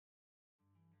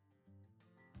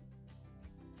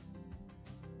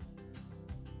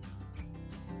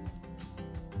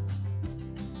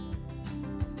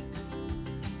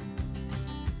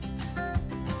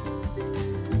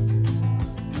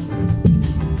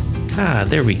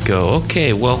There we go.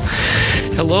 Okay, well,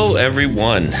 hello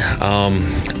everyone.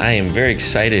 I am very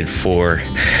excited for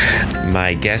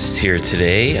my guest here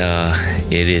today.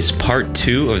 It is part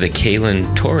 2 of the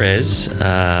Kaylin Torres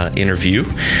interview,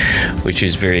 which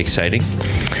is very exciting.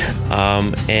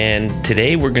 And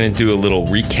today we're going to do a little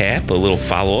recap, a little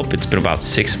follow-up. It's been about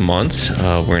 6 months.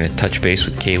 We're going to touch base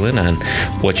with Kaylin on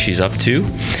what she's up to.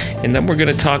 And then we're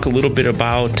going to talk a little bit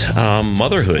about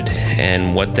motherhood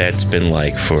and what that's been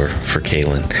like for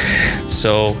Kaylin.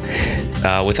 So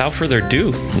without further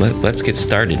ado, let's get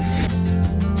started.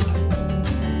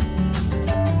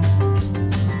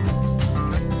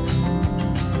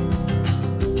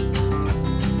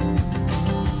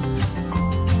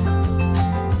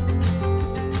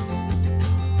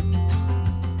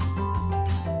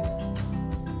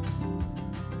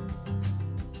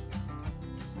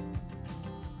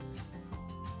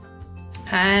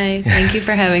 Hi, thank you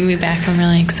for having me back. I'm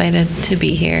really excited to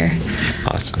be here.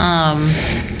 Awesome.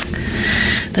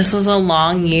 This was a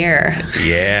long year.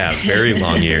 Yeah, very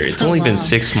long year. It's only been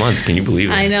 6 months. Can you believe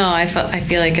it? I know. I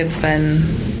feel like it's been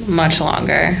much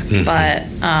longer. Mm-hmm. But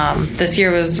this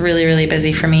year was really, really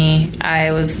busy for me.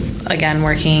 I was, again,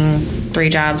 working 3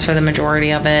 jobs for the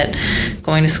majority of it,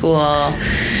 going to school.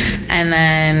 And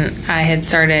then I had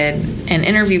started an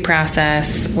interview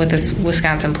process with this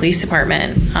Wisconsin Police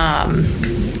Department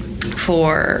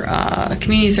for a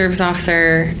community service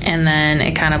officer, and then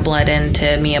it kind of bled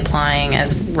into me applying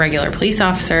as regular police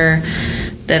officer.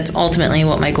 That's ultimately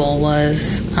what my goal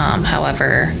was.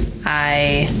 However,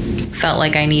 I felt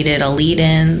like I needed a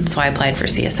lead-in, so I applied for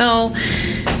CSO.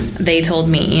 They told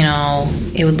me,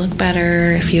 it would look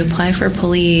better if you apply for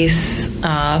police.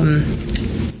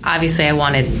 Obviously, I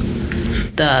wanted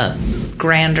the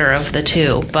grander of the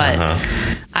two, but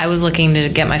I was looking to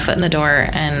get my foot in the door,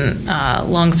 and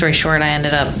long story short, I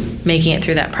ended up making it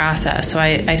through that process. So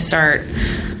I start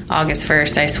August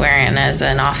 1st, I swear in as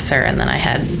an officer, and then I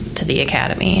head to the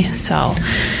academy.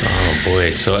 Oh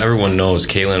boy, so everyone knows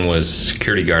Kaylin was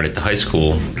security guard at the high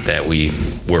school that we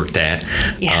worked at.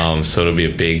 Yeah. So it'll be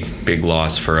a big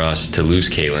loss for us to lose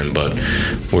Kaylin, but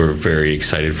we're very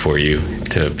excited for you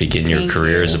to begin your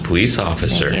career as a police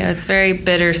officer. Thank you. It's very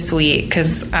bittersweet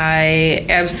because I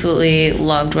absolutely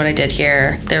loved what I did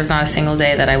here. There was not a single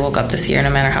day that I woke up this year, no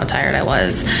matter how tired I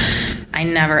was, I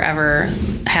never ever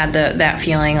had that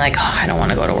feeling like, I don't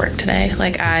want to go to work today.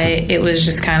 It was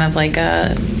just kind of like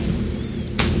it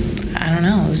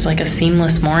was like a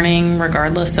seamless morning,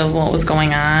 regardless of what was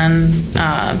going on,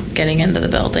 getting into the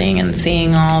building and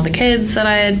seeing all the kids that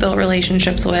I had built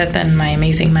relationships with and my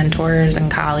amazing mentors and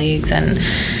colleagues and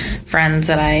friends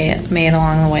that I made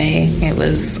along the way.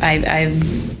 I'm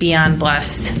beyond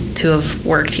blessed to have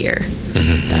worked here.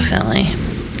 Mm-hmm. Definitely.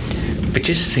 But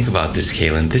just think about this,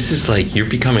 Kaylin. This is like you're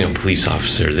becoming a police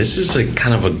officer. This is a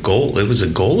kind of a goal. It was a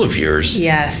goal of yours.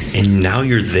 Yes. And now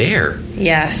you're there.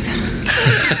 Yes.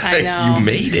 I know. You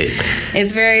made it.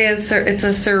 It's it's a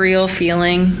surreal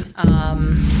feeling.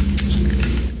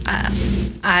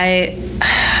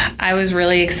 I was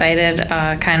really excited,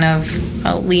 kind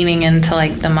of leaning into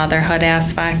like the motherhood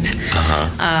aspect.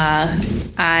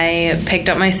 I picked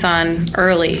up my son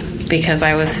early because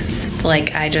I was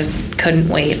like, I just couldn't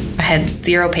wait. I had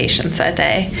 0 patience that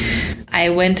day. I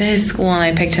went to his school and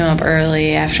I picked him up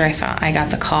early after I got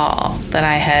the call that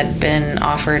I had been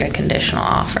offered a conditional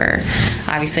offer.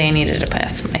 Obviously, I needed to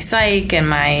pass my psych and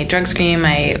my drug screen,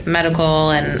 my medical,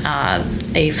 and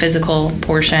a physical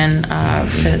portion,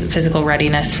 physical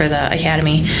readiness for the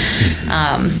academy.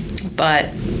 But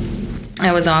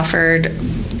I was offered,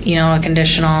 a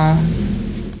conditional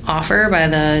offer by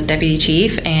the deputy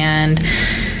chief, and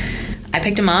I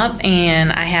picked him up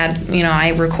and I had, I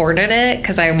recorded it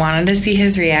because I wanted to see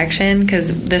his reaction,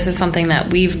 because this is something that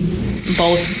we've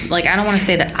both, I don't want to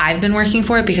say that I've been working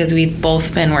for it, because we've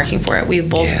both been working for it. We've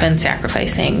both been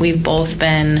sacrificing. We've both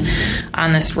been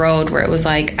on this road where it was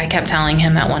like, I kept telling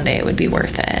him that one day it would be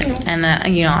worth it. And that,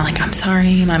 I'm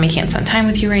sorry, Mommy can't spend time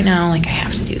with you right now. I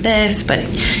have to do this, but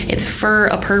it's for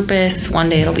a purpose. One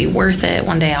day it'll be worth it.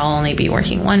 One day I'll only be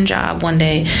working one job. One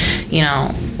day,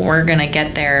 we're going to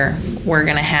get there. We're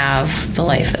going to have the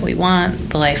life that we want,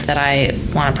 the life that I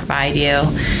want to provide you.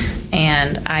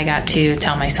 And I got to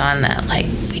tell my son that,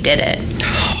 we did it.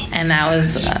 And that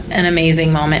was an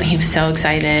amazing moment. He was so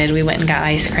excited. We went and got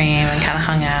ice cream and kind of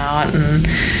hung out. And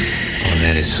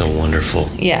that is so wonderful.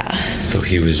 Yeah. So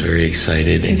he was very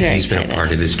excited, and he's been a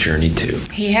part of this journey too.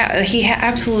 He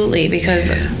absolutely, because,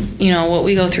 what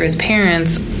we go through as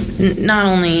parents not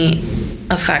only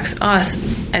affects us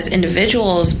as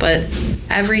individuals, but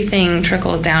everything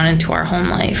trickles down into our home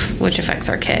life, which affects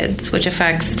our kids, which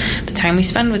affects the time we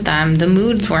spend with them, the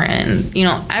moods we're in,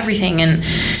 everything. And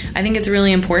I think it's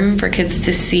really important for kids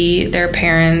to see their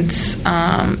parents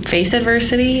face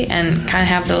adversity and kind of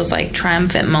have those like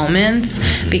triumphant moments,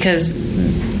 because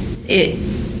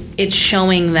it's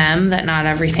showing them that not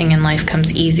everything in life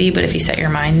comes easy, but if you set your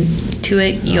mind to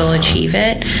it, you'll achieve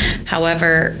it.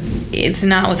 However, it's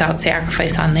not without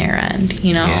sacrifice on their end.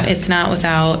 It's not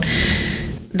without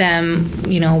them,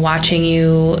 watching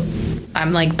you.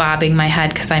 I'm like bobbing my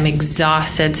head because I'm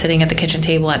exhausted sitting at the kitchen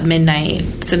table at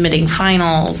midnight submitting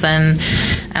finals, and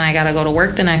I got to go to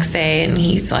work the next day, and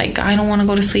he's like, I don't want to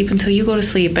go to sleep until you go to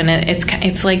sleep. And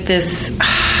it's like this,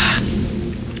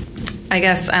 I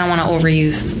guess I don't want to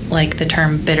overuse like the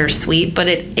term bittersweet, but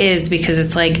it is, because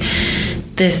it's like,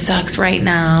 this sucks right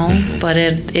now, but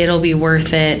it'll be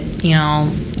worth it,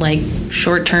 like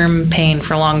short-term pain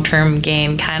for long-term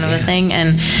gain kind of a thing.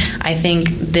 And I think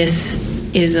this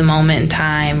is the moment in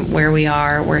time where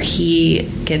he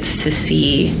gets to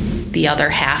see the other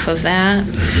half of that,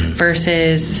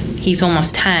 versus he's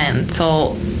almost 10.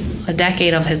 So a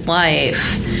decade of his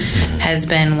life has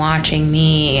been watching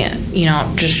me,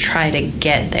 just try to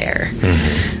get there.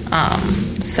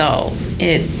 So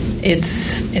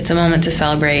it's a moment to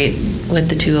celebrate with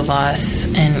the two of us,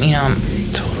 and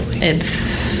totally,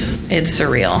 it's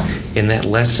surreal. In that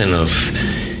lesson of,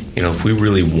 if we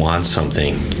really want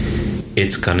something,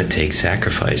 it's gonna take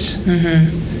sacrifice.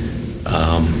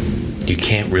 You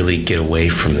can't really get away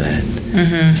from that.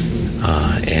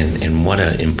 And what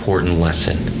an important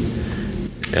lesson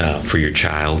for your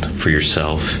child, for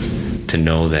yourself, to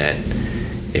know that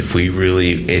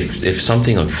if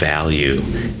something of value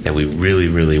that we really,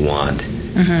 really want,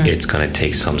 it's going to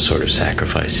take some sort of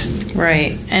sacrifice.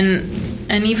 Right.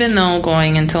 And even though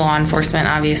going into law enforcement,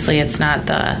 obviously it's not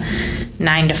the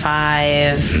 9 to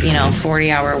 5,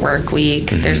 40-hour work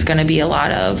week. There's going to be a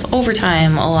lot of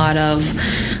overtime, a lot of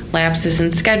lapses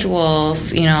in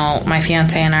schedules. My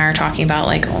fiance and I are talking about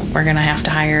like, we're going to have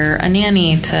to hire a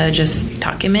nanny to just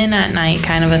tuck him in at night,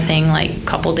 kind of a thing, like a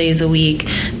couple days a week,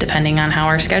 depending on how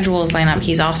our schedules line up.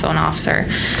 He's also an officer.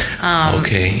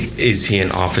 Okay. Is he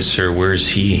an officer? Where is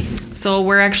he? So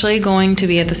we're actually going to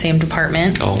be at the same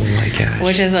department. Oh my gosh.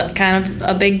 Which is kind of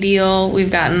a big deal. We've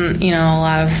gotten,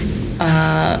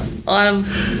 a lot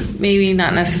of maybe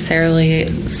not necessarily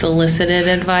solicited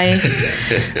advice.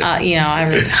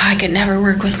 Everyone's, I could never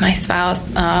work with my spouse.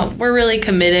 We're really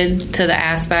committed to the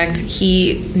aspect.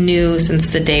 He knew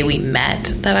since the day we met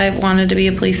that I wanted to be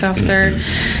a police officer.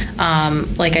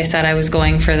 Like I said, I was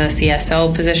going for the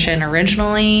CSO position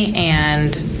originally,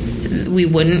 and we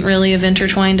wouldn't really have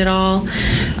intertwined at all.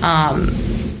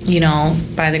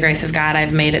 By the grace of God,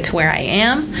 I've made it to where I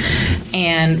am,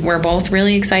 and we're both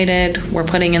really excited. We're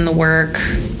putting in the work,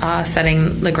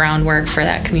 setting the groundwork for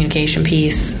that communication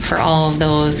piece, for all of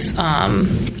those,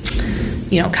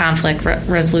 conflict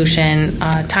resolution,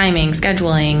 timing,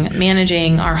 scheduling,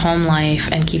 managing our home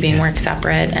life, and keeping work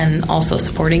separate, and also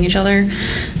supporting each other,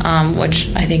 which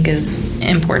I think is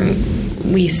important.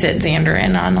 We sit Xander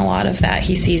in on a lot of that.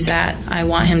 He sees that. I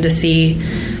want him to see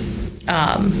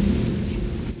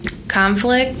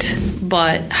conflict,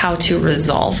 but how to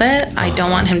resolve it. I don't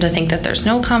want him to think that there's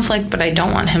no conflict, but I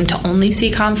don't want him to only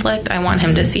see conflict. I want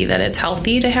him to see that it's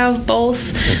healthy to have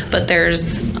both, but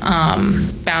there's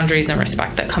boundaries and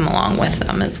respect that come along with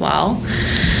them as well.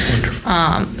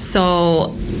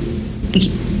 So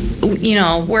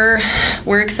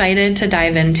we're excited to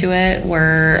dive into it.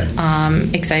 We're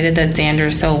excited that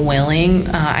Xander's so willing.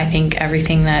 I think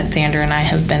everything that Xander and I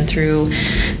have been through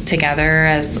together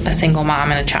as a single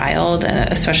mom and a child,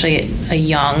 especially a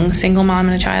young single mom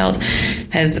and a child,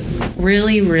 has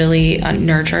really, really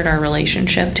nurtured our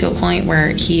relationship to a point where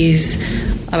he's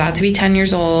about to be 10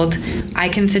 years old. I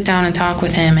can sit down and talk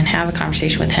with him and have a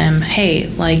conversation with him. Hey,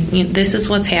 this is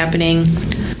what's happening.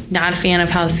 Not a fan of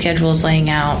how the schedule is laying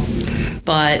out,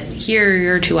 but here are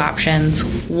your two options.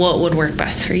 What would work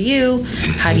best for you?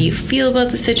 How do you feel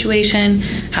about the situation?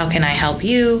 How can I help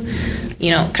you?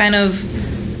 Kind of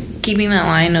keeping that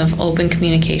line of open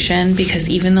communication, because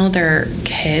even though they're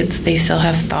kids, they still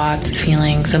have thoughts,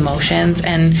 feelings, emotions.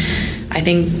 And I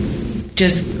think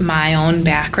just my own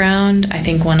background, I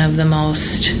think one of the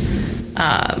most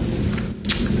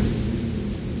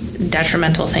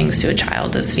detrimental things to a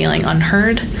child is feeling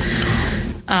unheard.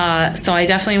 So I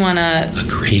definitely want to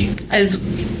agree. As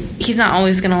he's not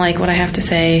always going to like what I have to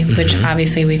say, which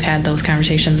obviously we've had those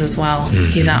conversations as well.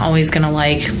 He's not always going to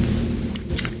like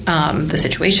the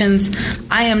situations.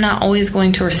 I am not always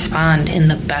going to respond in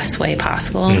the best way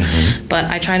possible, but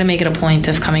I try to make it a point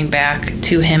of coming back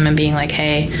to him and being like,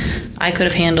 hey, I could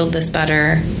have handled this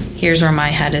better. Here's where my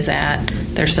head is at.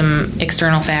 There's some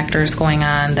external factors going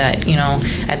on that,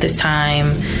 at this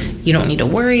time you don't need to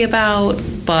worry about,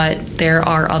 but there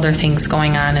are other things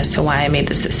going on as to why I made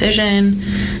this decision,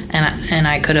 and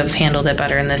I could have handled it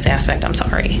better in this aspect. I'm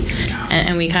sorry.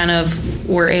 And we kind of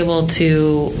were able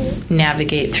to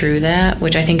navigate through that,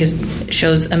 which I think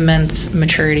shows immense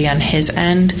maturity on his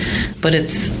end, but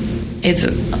it's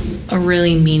a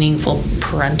really meaningful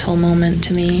parental moment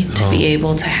to me to be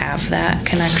able to have that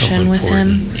connection with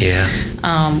him. Yeah.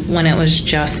 When it was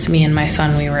just me and my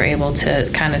son, we were able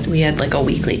to we had like a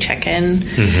weekly check-in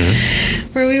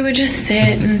where we would just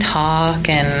sit and talk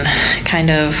and kind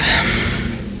of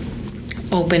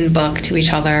open book to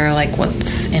each other, like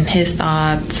what's in his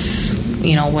thoughts,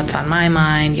 what's on my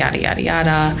mind, yada, yada,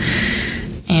 yada.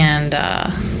 And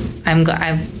I'm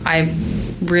glad I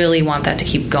really want that to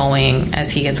keep going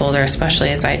as he gets older, especially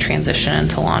as I transition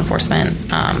into law enforcement.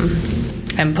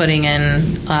 I'm putting in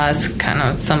kind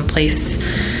of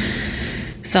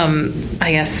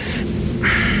I guess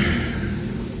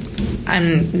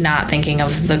I'm not thinking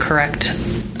of the correct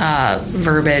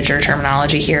verbiage or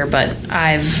terminology here, but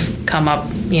I've come up,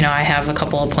 I have a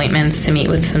couple appointments to meet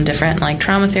with some different like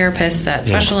trauma therapists that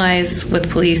specialize with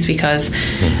police, because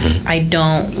I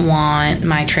don't want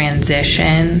my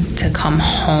transition to come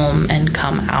home and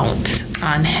come out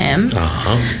on him.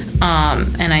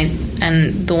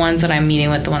 And the ones that I'm meeting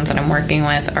with, the ones that I'm working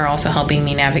with, are also helping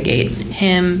me navigate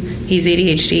him. He's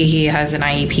ADHD. He has an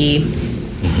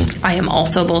IEP. I am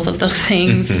also both of those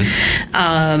things.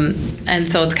 And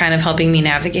so it's kind of helping me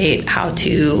navigate how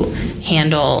to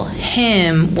handle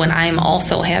him when I'm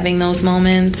also having those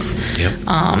moments.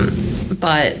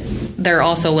 But they're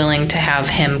also willing to have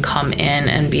him come in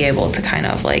and be able to kind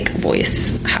of like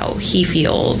voice how he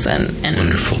feels and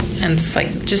Wonderful. And it's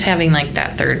like just having like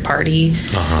that third party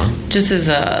just as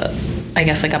I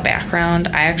guess like a background.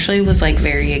 I actually was like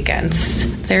very against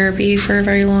therapy for a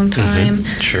very long time.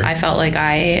 Sure. I felt like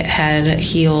I had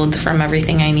healed from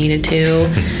everything I needed to.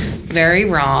 Very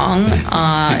wrong.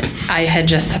 I had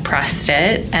just suppressed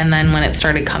it, and then when it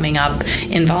started coming up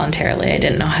involuntarily, I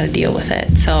didn't know how to deal with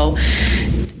it. So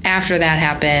after that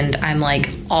happened, I'm like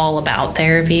all about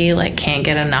therapy, like can't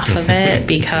get enough of it,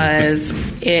 because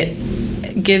it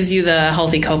gives you the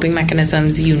healthy coping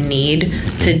mechanisms you need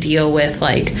to deal with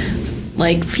like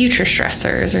future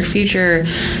stressors or future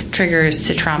triggers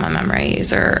to trauma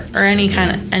memories or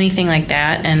anything like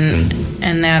that,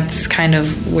 and that's kind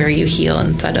of where you heal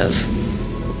instead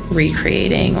of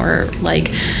recreating or like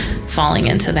falling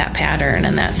into that pattern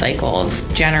and that cycle of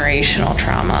generational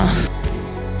trauma.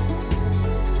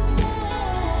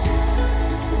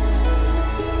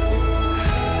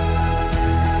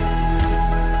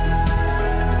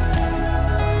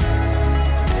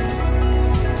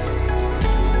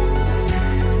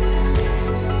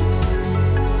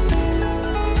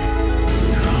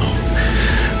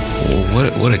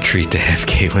 What a treat to have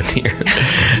Kaylin here.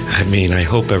 I mean, I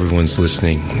hope everyone's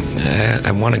listening.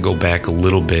 I want to go back a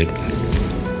little bit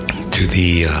to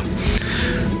the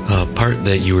part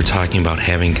that you were talking about,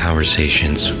 having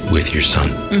conversations with your son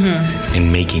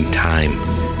and making time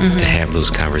to have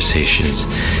those conversations,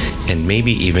 and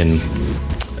maybe even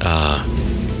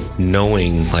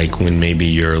knowing like when maybe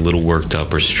you're a little worked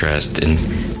up or stressed and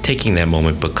taking that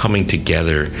moment, but coming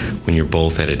together when you're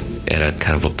both at a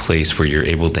kind of a place where you're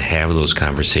able to have those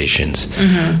conversations,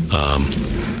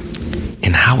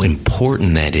 and how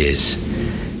important that is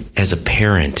as a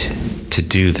parent to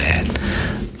do that.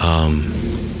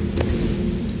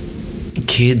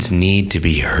 Kids need to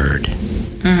be heard,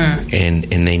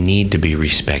 and they need to be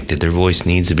respected. Their voice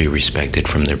needs to be respected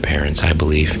from their parents, I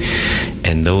believe.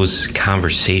 And those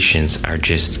conversations are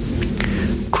just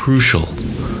crucial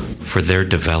for their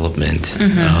development.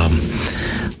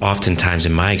 Oftentimes,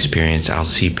 in my experience, I'll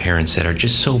see parents that are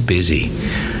just so busy,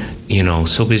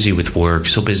 so busy with work,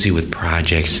 so busy with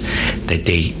projects, that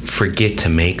they forget to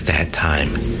make that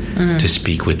time to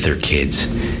speak with their kids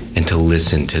and to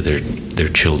listen to their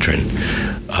children.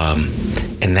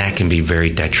 And that can be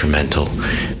very detrimental,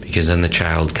 because then the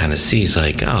child kind of sees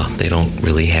like, oh, they don't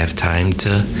really have time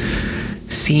to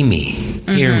see me,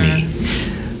 hear me.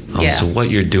 So what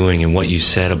you're doing and what you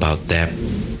said about that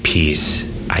piece,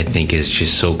 I think is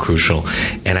just so crucial.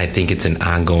 And I think it's an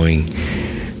ongoing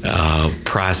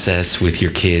process with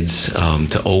your kids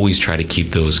to always try to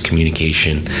keep those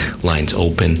communication lines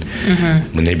open.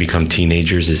 When they become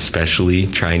teenagers, especially,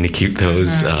 trying to keep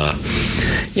those,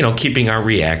 keeping our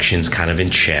reactions kind of in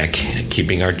check,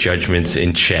 keeping our judgments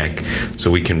in check,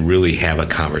 so we can really have a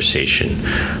conversation.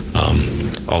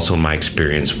 Also, my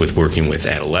experience with working with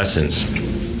adolescents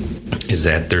is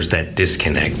that there's that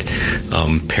disconnect.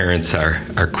 Parents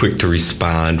are quick to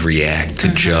respond, react, to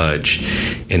judge,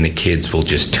 and the kids will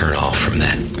just turn off from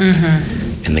that.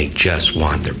 And they just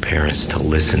want their parents to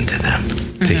listen to them,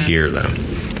 to hear them,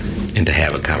 and to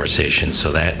have a conversation.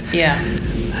 So that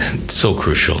so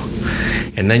crucial.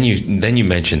 And then you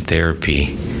mentioned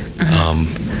therapy.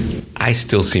 I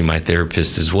still see my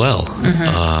therapist as well.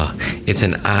 It's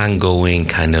an ongoing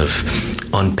kind of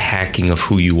unpacking of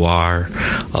who you are,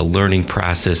 a learning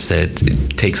process that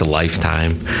takes a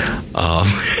lifetime.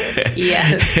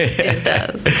 Yes, it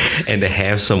does. And to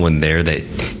have someone there that,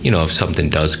 if something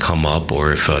does come up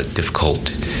or if a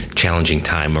difficult, challenging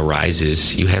time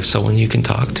arises, you have someone you can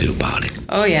talk to about it.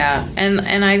 Oh, yeah.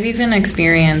 And I've even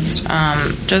experienced,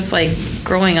 just like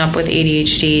growing up with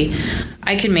ADHD,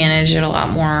 I can manage it a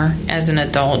lot more as an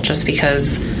adult just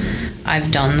because I've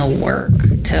done the work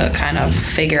to kind of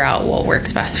figure out what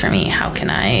works best for me. How can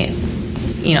I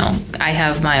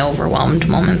have my overwhelmed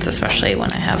moments, especially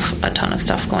when I have a ton of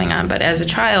stuff going on. But as a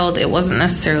child, it wasn't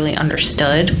necessarily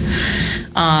understood.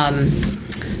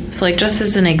 So like just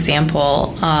as an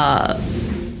example, I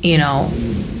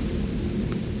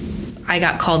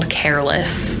got called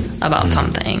careless about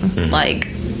something like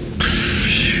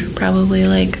probably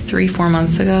like 3-4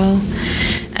 months ago.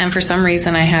 And for some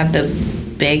reason I had the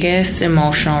biggest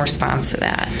emotional response to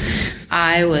that.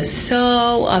 I was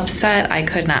so upset. I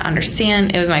could not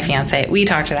understand. It was my fiance. We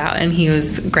talked it out and he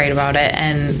was great about it.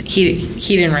 And he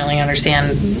didn't really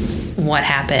understand what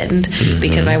happened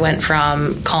because I went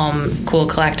from calm, cool,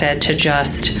 collected to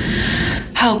just,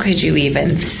 how could you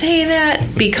even say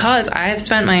that? Because I have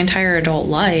spent my entire adult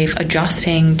life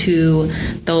adjusting to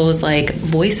those like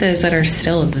voices that are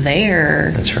still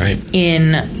there. That's right.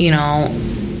 In,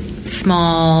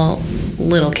 small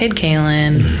little kid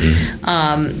Kaylin,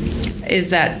 is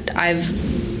that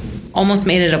I've almost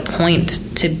made it a point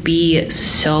to be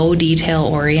so detail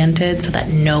oriented so that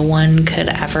no one could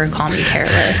ever call me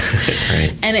careless.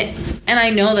 Right. And I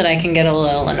know that I can get a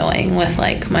little annoying with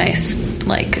like my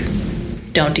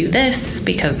don't do this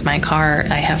because my car,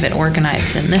 I have it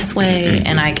organized in this way.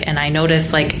 And I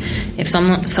notice like if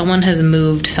someone has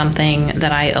moved something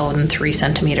that I own 3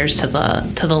 centimeters to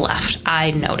the left,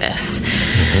 I notice.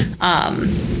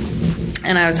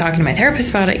 And I was talking to my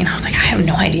therapist about it, and I was like, I have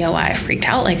no idea why I freaked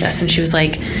out like this. And she was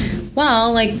like,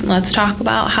 well, like, let's talk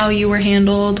about how you were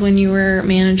handled when you were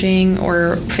managing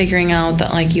or figuring out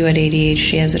that, like, you had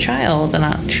ADHD as a child.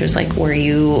 And she was like, were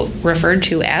you referred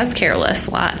to as careless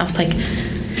a lot? And I was like,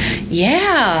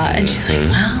 yeah. And she's like,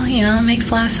 well, it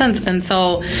makes a lot of sense. And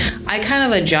so I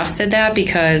kind of adjusted that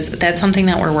because that's something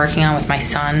that we're working on with my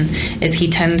son, is he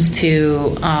tends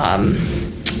to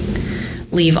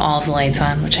leave all of the lights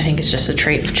on, which I think is just a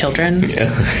trait of children.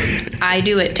 Yeah. I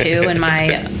do it too, and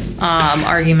my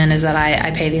argument is that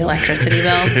I pay the electricity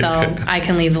bill, so I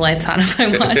can leave the lights on if I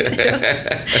want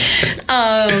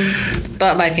to.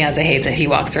 But my fiance hates it. He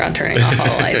walks around turning off all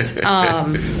the lights.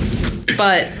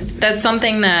 But that's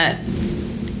something that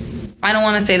I don't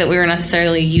want to say that we were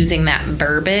necessarily using that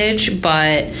verbiage,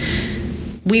 but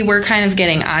we were kind of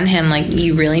getting on him, like,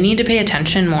 you really need to pay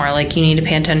attention more. Like, you need to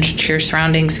pay attention to your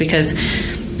surroundings, because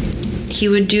he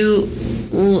would do,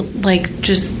 like,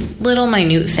 just little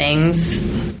minute things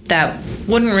that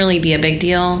wouldn't really be a big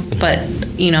deal. But,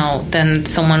 then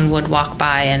someone would walk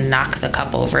by and knock the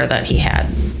cup over that he had,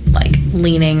 like,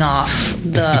 leaning off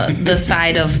the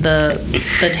side of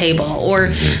the table.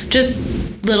 Or just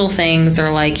little things, or,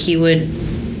 like, he would,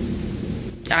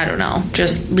 I don't know,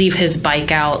 just leave his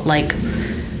bike out, like,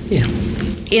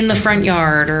 in the front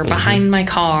yard or behind my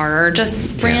car, or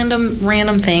just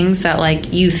random things that,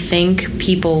 like, you think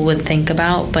people would think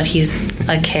about, but he's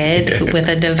a kid with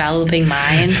a developing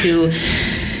mind who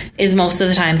is most of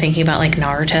the time thinking about, like,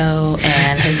 Naruto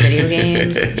and his video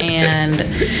games. And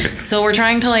so we're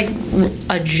trying to, like,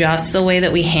 adjust the way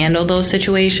that we handle those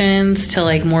situations to,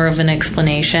 like, more of an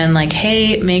explanation, like,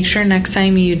 hey, make sure next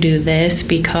time you do this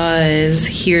because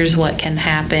here's what can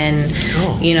happen.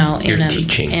 You're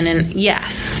teaching.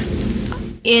 Yes.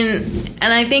 And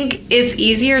I think it's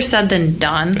easier said than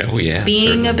done. Oh, yeah. Being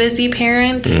certainly. a busy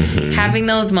parent, having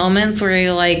those moments where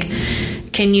you're like,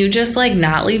 can you just, like,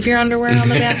 not leave your underwear on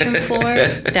the bathroom floor?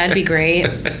 That'd be great.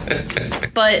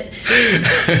 But,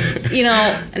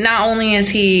 not only is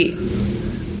he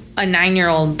a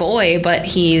 9-year-old boy, but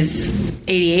he's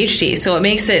ADHD. So it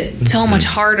makes it so much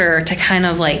harder to kind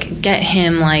of, like, get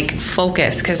him, like,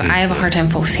 focused. Because I have a hard time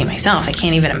focusing myself. I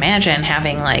can't even imagine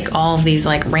having, like, all of these,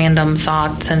 like, random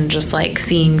thoughts and just, like,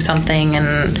 seeing something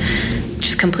and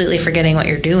just completely forgetting what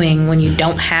you're doing when you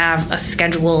don't have a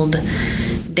scheduled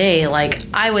day. Like,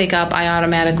 I wake up, I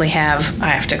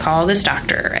have to call this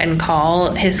doctor and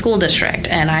call his school district,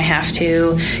 and I have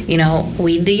to,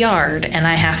 weed the yard, and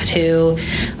I have to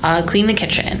clean the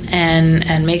kitchen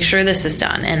and make sure this is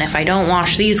done. And if I don't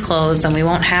wash these clothes, then we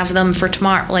won't have them for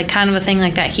tomorrow. Like, kind of a thing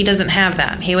like that. He doesn't have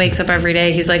that. He wakes up every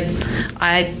day. He's like,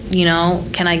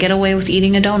 can I get away with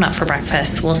eating a donut for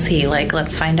breakfast? We'll see. Like,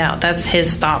 let's find out. That's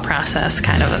his thought process,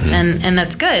 kind of. And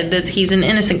that's good. That he's an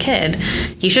innocent kid.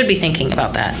 He should be thinking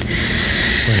about that.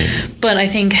 Right. But I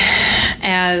think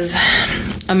as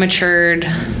a matured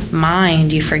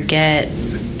mind, you forget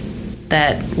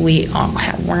that we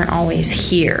weren't always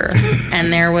here.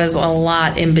 And there was a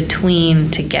lot in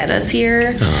between to get us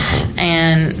here. Uh-huh.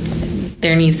 And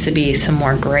there needs to be some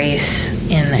more grace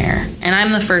in there. And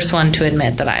I'm the first one to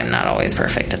admit that I'm not always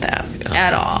perfect at that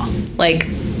at all. Like,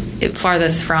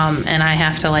 farthest from, and I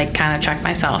have to kind of check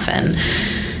myself and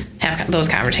have those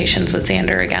conversations with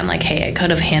Xander again. Like, hey, I could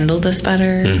have handled this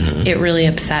better. Mm-hmm. It really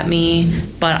upset me,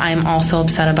 but I'm also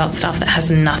upset about stuff that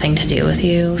has nothing to do with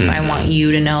you. So I want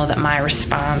you to know that my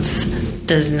response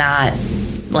does not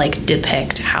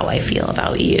depict how I feel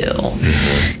about you,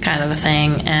 kind of a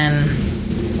thing. And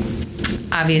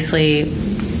obviously,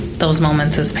 those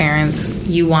moments as parents,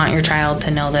 you want your child to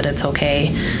know that it's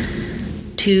okay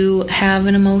to have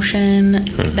an emotion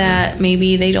that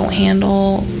maybe they don't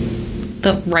handle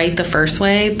the first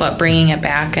way, but bringing it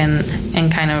back and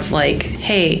kind of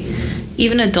hey,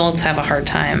 even adults have a hard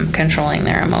time controlling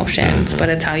their emotions, but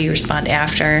it's how you respond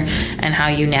after and how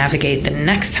you navigate the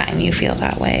next time you feel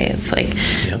that way. It's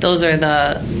those are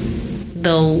the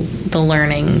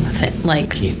learning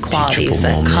qualities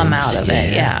that come out of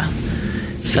it. Yeah.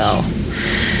 So.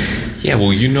 Yeah, well,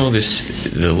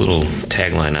 the little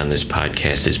tagline on this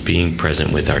podcast is being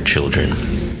present with our children.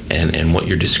 And what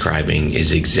you're describing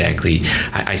is exactly,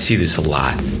 I see this a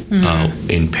lot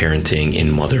in parenting,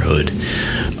 in motherhood,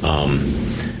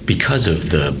 because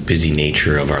of the busy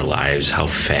nature of our lives, how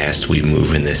fast we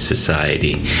move in this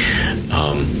society.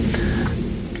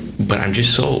 But I'm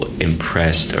just so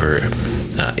impressed or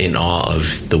in awe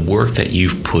of the work that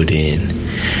you've put in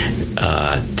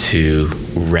to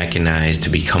recognize, to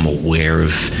become aware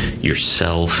of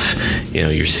yourself.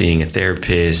 You're seeing a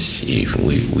therapist.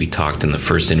 We talked in the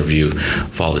first interview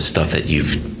of all the stuff that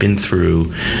you've been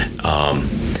through,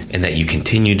 and that you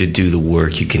continue to do the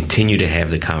work. You continue to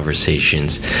have the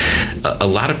conversations. A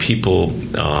lot of people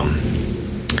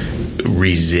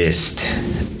resist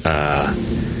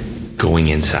going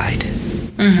inside.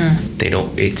 They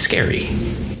don't. It's scary.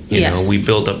 You know, we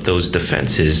build up those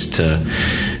defenses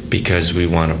because we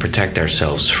want to protect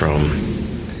ourselves from,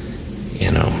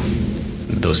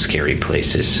 those scary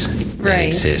places that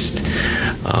exist.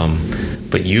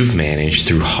 But you've managed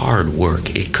through hard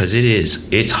work, because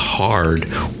it's hard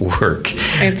work.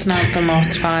 It's not the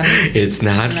most fun. It's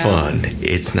not fun.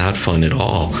 It's not fun at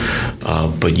all.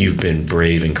 But you've been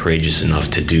brave and courageous enough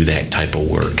to do that type of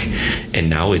work. And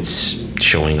now it's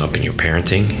showing up in your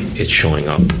parenting. It's showing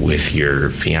up with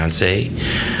your fiance.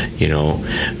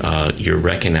 You're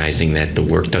recognizing that the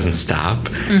work doesn't stop.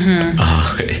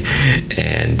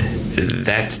 And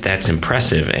that's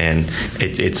impressive. And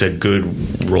it's a good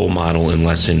role model and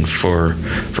lesson for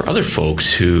other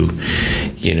folks who,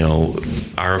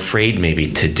 are afraid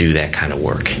maybe to do that kind of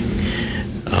work.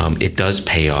 It does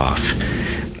pay off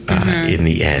in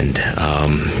the end.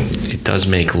 It does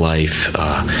make life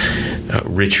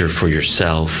richer for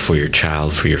yourself, for your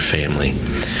child, for your family.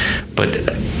 But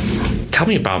tell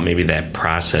me about maybe that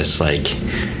process, like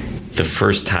the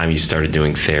first time you started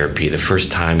doing therapy, the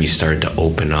first time you started to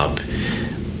open up,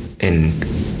 and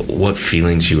what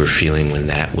feelings you were feeling when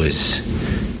that was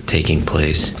taking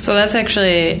place. So that's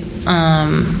actually,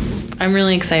 I'm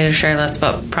really excited to share this,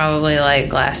 but probably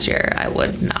last year I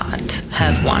would not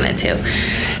have wanted to.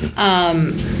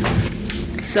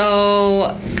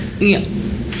 So,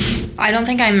 I don't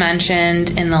think I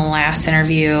mentioned in the last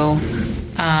interview,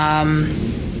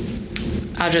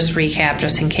 I'll just recap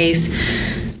just in case.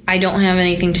 I don't have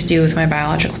anything to do with my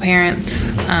biological parents.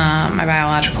 My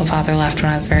biological father left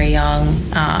when I was very young.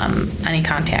 Any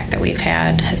contact that we've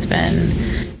had has been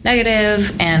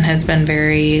negative and has been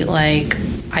very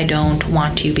I don't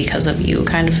want you because of you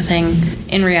kind of a thing.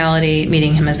 In reality,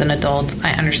 meeting him as an adult,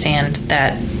 I understand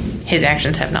that his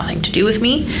actions have nothing to do with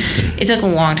me. It took a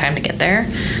long time to get there.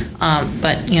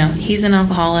 But, he's an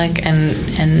alcoholic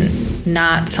and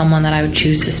not someone that I would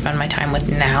choose to spend my time with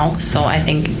now. So I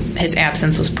think his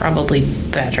absence was probably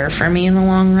better for me in the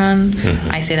long run.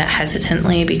 I say that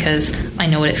hesitantly because I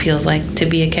know what it feels like to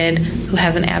be a kid who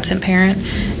has an absent parent,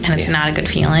 and it's not a good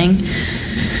feeling.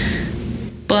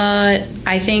 But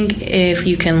I think if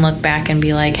you can look back and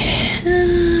be like,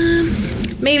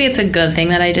 maybe it's a good thing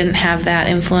that I didn't have that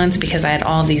influence, because I had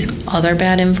all these other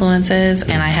bad influences,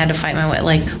 and I had to fight my way.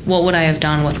 Like, what would I have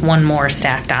done with one more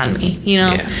stacked on me, you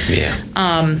know?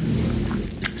 Yeah.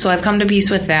 So I've come to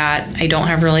peace with that. I don't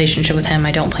have a relationship with him.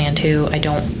 I don't plan to. I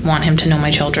don't want him to know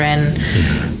my children,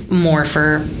 more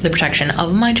for the protection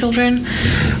of my children.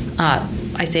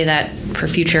 I say that for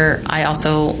future. I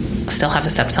also still have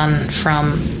a stepson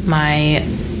from my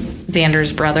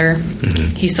Xander's brother.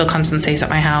 He still comes and stays at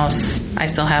my house. I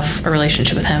still have a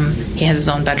relationship with him. He has his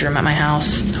own bedroom at my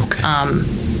house. Okay.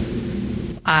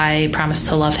 I promise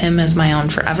to love him as my own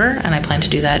forever, and I plan to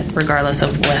do that regardless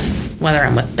of whether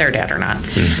I'm with their dad or not.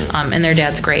 And their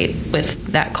dad's great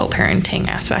with that co-parenting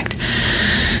aspect.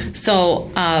 So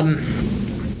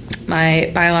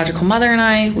my biological mother and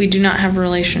I, we do not have a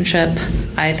relationship.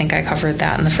 I think I covered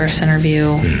that in the first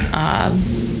interview.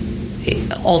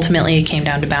 Ultimately, it came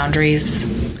down to boundaries.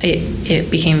 It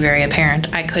became very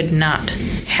apparent I could not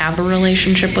have a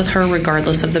relationship with her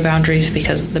regardless of the boundaries,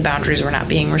 because the boundaries were not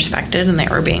being respected and they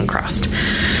were being crossed.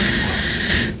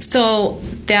 So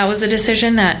that was a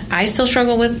decision that I still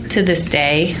struggle with to this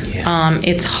day. Yeah.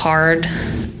 It's hard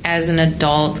as an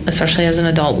adult, especially as an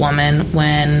adult woman,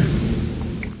 when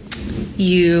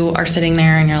you are sitting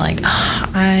there and you're like,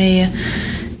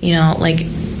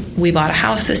 we bought a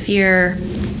house this year,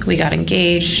 we got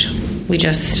engaged, we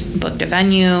just booked a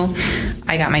venue,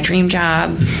 I got my dream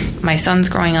job, my son's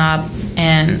growing up,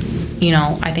 and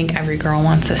I think every girl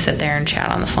wants to sit there and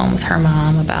chat on the phone with her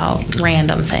mom about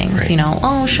random things.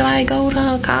 Right. Should I go to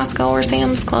Costco or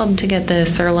Sam's Club to get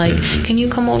this? Or can you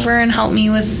come over and help me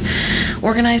with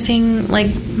organizing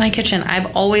my kitchen?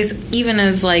 I've always, even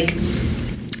as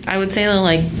I would say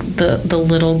the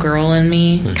little girl in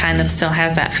me kind of still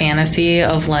has that fantasy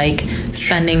of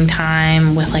spending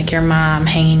time with your mom,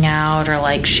 hanging out,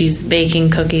 or she's baking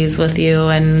cookies with you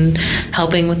and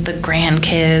helping with the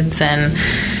grandkids. And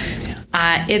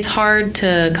it's hard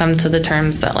to come to the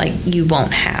terms that you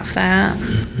won't have that.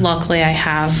 Luckily, I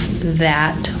have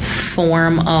that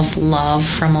form of love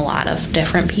from a lot of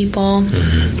different people.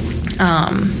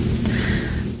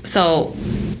 So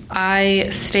I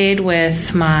stayed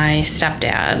with my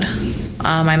stepdad.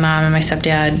 My mom and my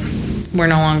stepdad were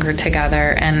no longer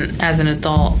together, and as an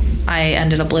adult, I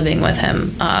ended up living with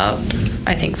him,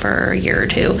 I think for a year or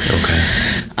two. Okay.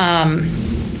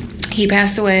 He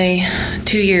passed away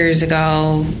 2 years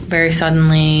ago, very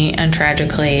suddenly and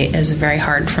tragically. It was very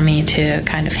hard for me to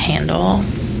kind of handle.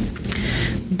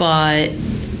 But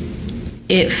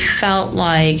it felt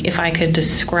like, if I could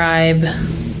describe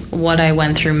what I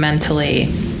went through mentally,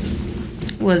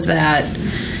 was that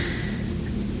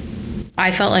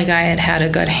I felt like I had a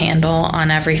good handle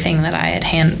on everything that I had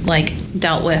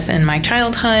dealt with in my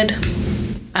childhood.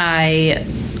 I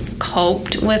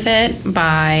coped with it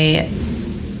by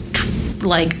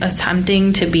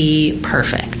attempting to be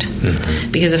perfect.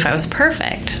 Because if I was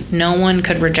perfect, no one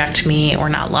could reject me or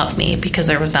not love me, because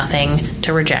there was nothing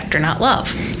to reject or not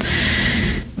love.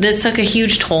 This took a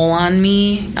huge toll on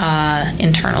me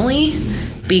internally,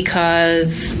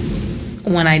 because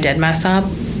when I did mess up,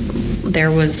 there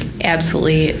was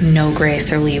absolutely no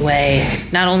grace or leeway,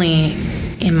 not only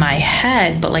in my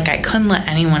head, but I couldn't let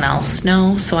anyone else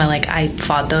know. So I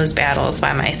fought those battles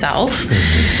by myself.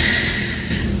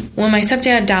 When my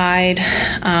stepdad died,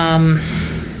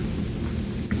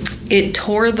 it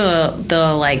tore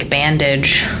the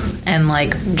bandage and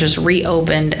just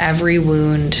reopened every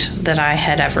wound that I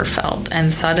had ever felt.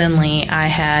 And suddenly I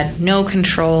had no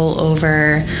control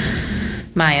over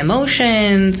my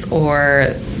emotions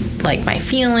or my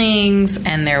feelings,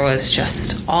 and there was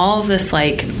just all of this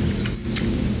I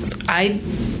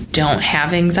don't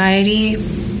have anxiety,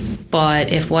 but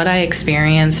if what I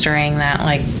experienced during that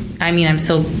I'm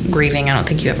still grieving. I don't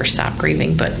think you ever stop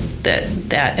grieving, but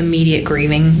that immediate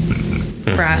grieving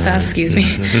process, excuse me.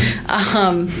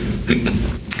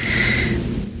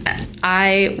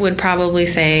 I would probably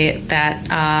say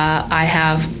that I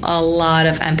have a lot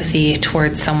of empathy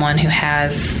towards someone who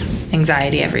has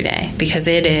anxiety every day, because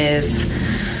it is,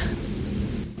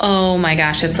 oh my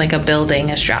gosh, it's like a building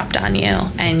is dropped on you,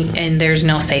 and there's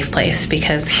no safe place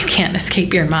because you can't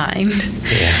escape your mind.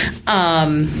 Yeah.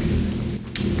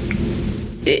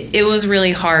 It was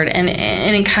really hard, and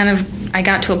it kind of, I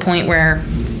got to a point where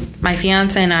my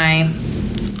fiance and I,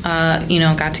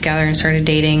 got together and started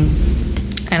dating,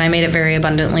 and I made it very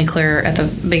abundantly clear at the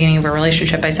beginning of our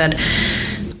relationship. I said,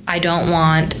 I don't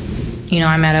want,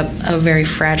 I'm at a very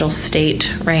fragile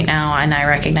state right now, and I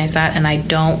recognize that, and I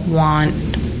don't want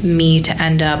me to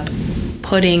end up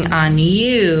putting on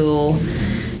you,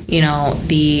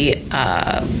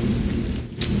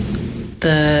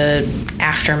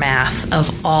 aftermath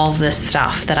of all this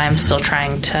stuff that I'm still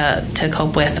trying to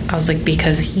cope with. I was like,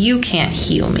 because you can't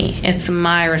heal me. It's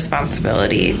my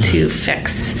responsibility to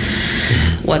fix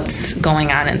what's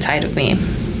going on inside of me.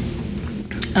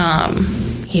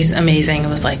 He's amazing. It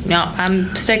was like, no,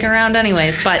 I'm sticking around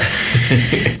anyways. But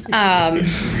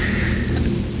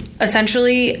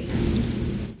essentially,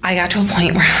 I got to a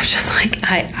point where I was just like,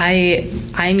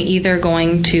 I'm either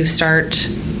going to start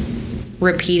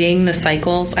repeating the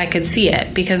cycles. I could see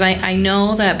it because I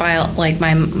know that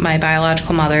my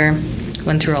biological mother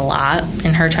went through a lot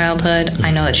in her childhood. I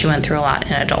know that she went through a lot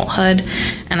in adulthood.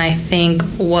 And I think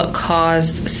what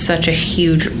caused such a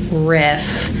huge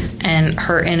rift and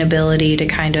her inability to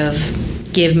kind of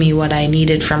give me what I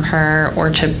needed from her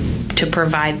or to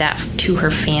provide that to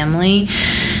her family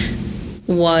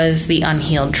was the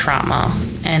unhealed trauma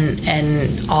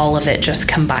and all of it just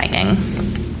combining.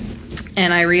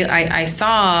 And I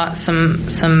saw some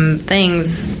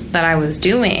things that I was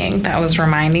doing that was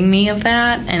reminding me of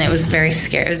that, and it was very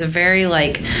scary. It was a very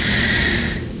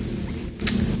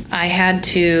I had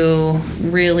to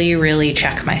really, really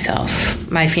check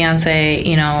myself. My fiance,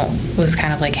 was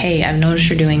kind of like, hey, I've noticed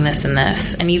you're doing this and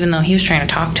this. And even though he was trying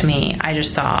to talk to me, I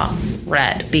just saw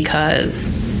red because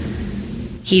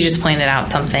he just pointed out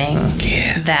something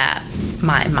that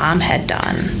my mom had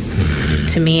done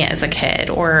to me as a kid,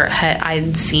 or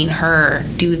I'd seen her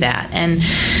do that. And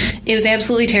it was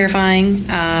absolutely terrifying.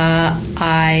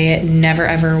 I never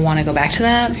ever want to go back to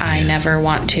that. Yeah. I never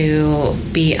want to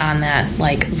be on that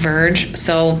verge.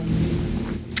 So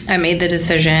I made the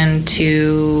decision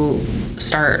to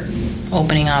start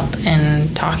opening up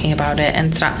and talking about it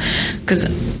and stop, because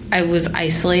I was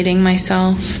isolating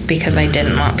myself because I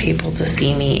didn't want people to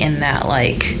see me in that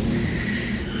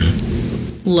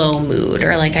low mood,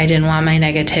 or I didn't want my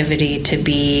negativity to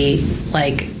be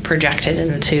projected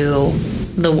into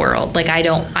the world. I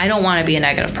don't want to be a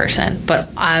negative person, but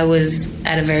I was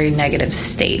at a very negative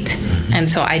state, and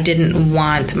so I didn't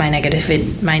want my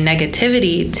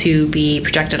negativity to be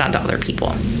projected onto other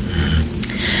people.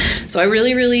 So I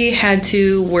really, really had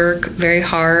to work very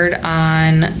hard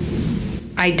on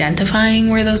identifying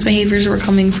where those behaviors were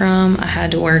coming from. I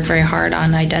had to work very hard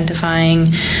on identifying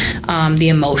the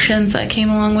emotions that came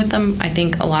along with them. I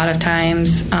think a lot of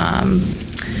times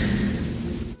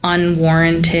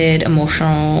unwarranted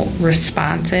emotional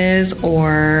responses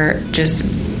or just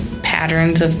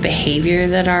patterns of behavior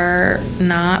that are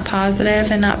not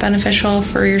positive and not beneficial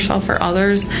for yourself or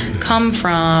others come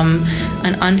from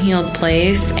an unhealed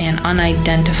place and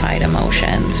unidentified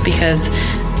emotions, because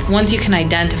once you can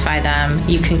identify them,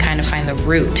 you can kind of find the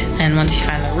root. And once you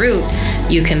find the root,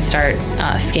 you can start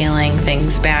scaling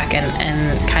things back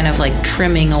and kind of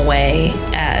trimming away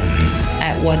at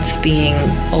what's being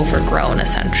overgrown,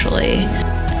 essentially.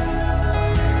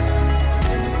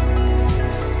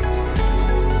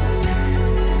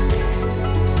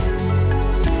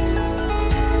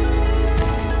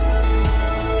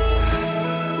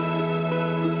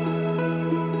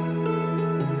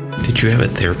 Did you have a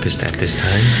therapist at this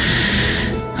time?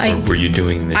 Or were you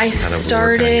doing this? I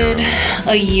started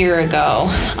a year ago.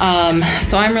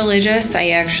 So I'm religious.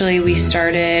 We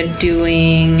started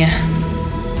doing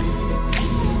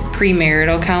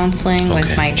premarital counseling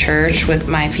with my church, with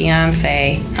my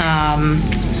fiance.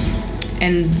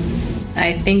 And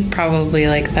I think probably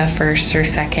the first or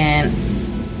second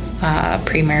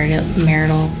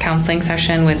premarital counseling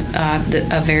session with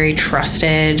a very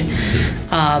trusted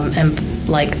and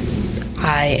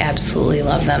I absolutely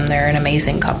love them. They're an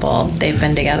amazing couple. They've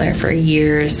been together for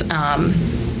years. And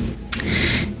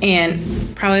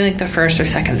probably the first or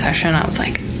second session, I was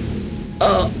like,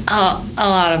 a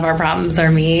lot of our problems are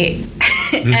me.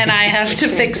 And I have to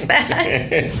fix that.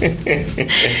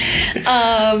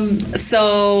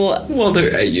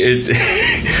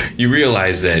 You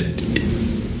realize that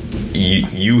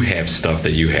you have stuff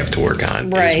that you have to work on,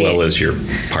 right, as well as your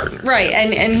partner. Right,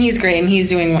 and he's great, and he's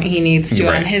doing what he needs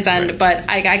to on his end. Right. But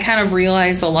I kind of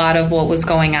realized a lot of what was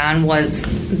going on was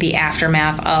the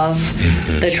aftermath of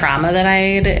the trauma that I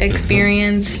had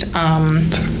experienced.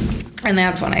 And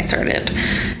that's when I started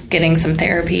getting some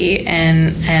therapy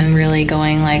and really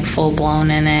going full blown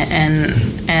in it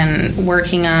and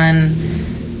working on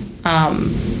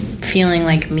feeling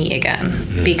like me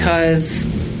again,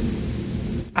 because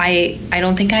I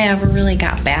don't think I ever really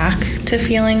got back to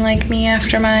feeling like me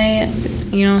after my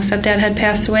stepdad had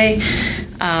passed away.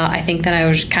 I think that I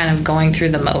was kind of going through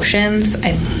the motions.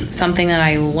 Something that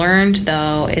I learned,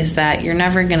 though, is that you're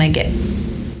never going to get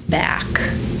back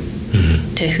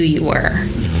to who you were.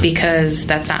 because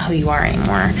that's not who you are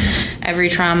anymore. Every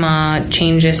trauma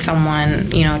changes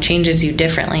someone, changes you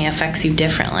differently, affects you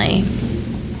differently.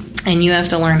 And you have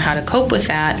to learn how to cope with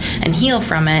that and heal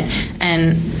from it.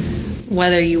 And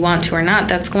whether you want to or not,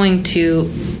 that's going to,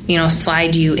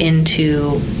 slide you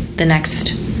into the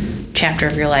next chapter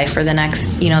of your life, or the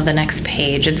next, the next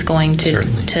page. It's going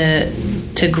to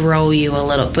grow you a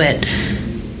little bit.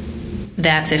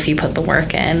 That's if you put the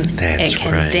work in. It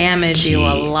can damage you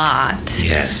a lot.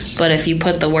 Yes. But if you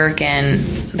put the work in,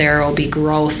 there will be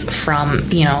growth from,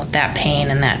 that pain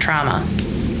and that trauma.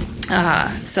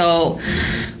 So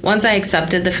once I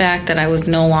accepted the fact that I was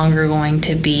no longer going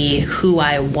to be who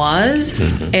I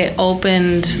was, it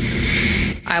opened,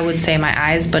 I would say, my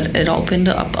eyes, but it opened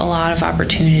up a lot of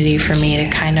opportunity for me to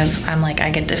I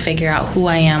get to figure out who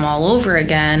I am all over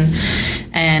again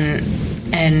and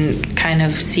kind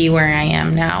of see where I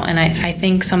am now. And I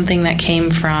think something that came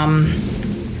from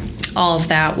all of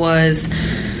that was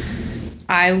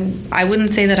I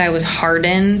wouldn't say that I was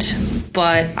hardened,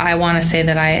 but I want to say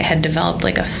that I had developed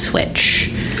like a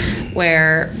switch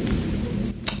where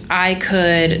I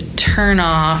could turn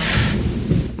off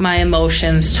my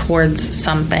emotions towards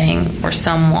something or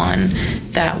someone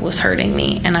that was hurting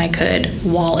me, and I could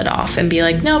wall it off and be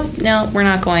like, no, we're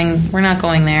not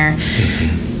going there.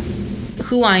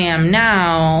 Who I am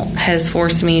now has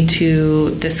forced me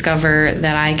to discover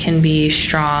that I can be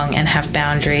strong and have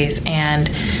boundaries and,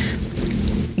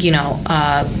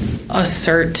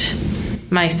 assert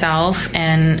myself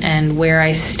and where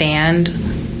I stand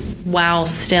while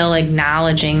still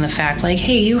acknowledging the fact, like,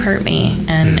 hey, you hurt me,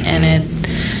 and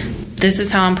this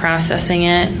is how I'm processing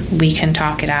it. We can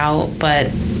talk it out, but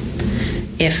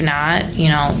if not,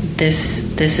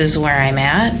 this is where I'm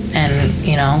at, and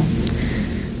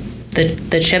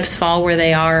the chips fall where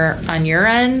they are on your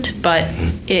end, but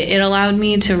it allowed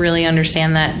me to really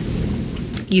understand that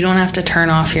you don't have to turn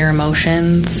off your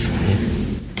emotions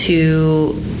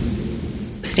to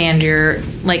stand I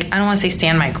don't want to say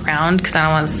stand my ground, because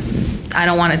I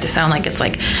don't want it to sound like it's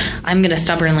like I'm going to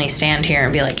stubbornly stand here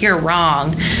and be like, you're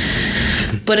wrong.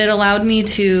 But it allowed me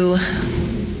to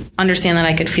understand that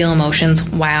I could feel emotions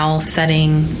while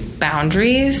setting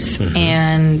boundaries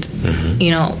and,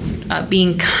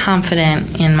 being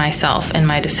confident in myself and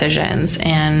my decisions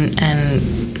and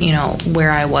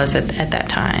where I was at that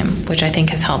time, which I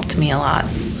think has helped me a lot,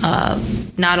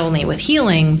 not only with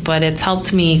healing, but it's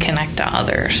helped me connect to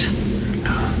others.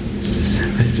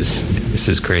 This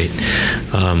is great.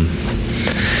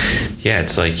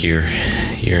 It's like you're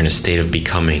in a state of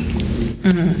becoming,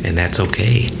 and that's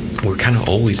okay. We're kind of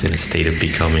always in a state of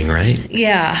becoming, right?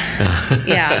 Yeah.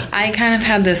 I kind of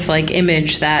had this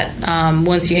image that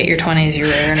once you hit your 20s, you're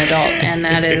an adult, and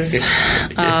that is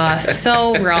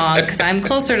so wrong, because I'm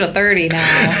closer to 30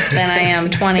 now than I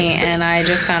am 20, and I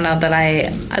just found out that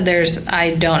I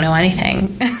don't know anything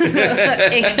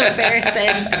in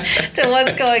comparison to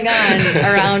what's going on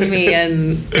around me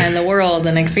and the world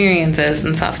and experiences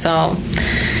and stuff. So,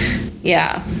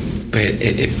 yeah.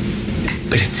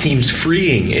 But it seems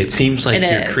freeing. It seems like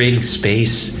you're creating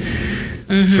space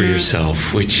for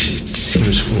yourself, which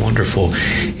seems wonderful.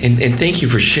 And thank you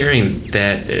for sharing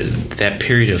that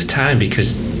period of time,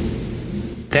 because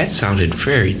that sounded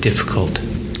very difficult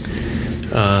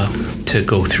to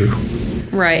go through.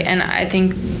 Right, and I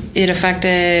think it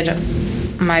affected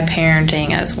my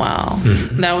parenting as well.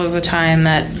 That was a time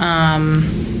that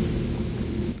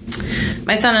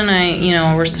my son and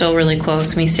I, were still really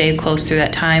close. We stayed close through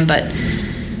that time, but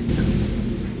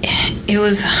he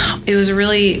was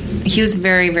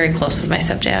very, very close with my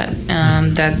stepdad.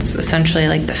 That's essentially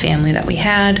like the family that we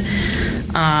had.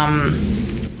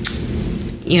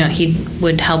 He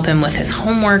would help him with his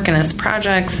homework and his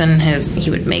projects, and he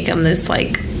would make him this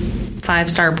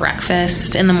 5-star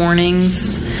breakfast in the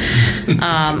mornings.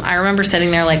 I remember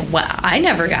sitting there like, well, I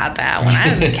never got that when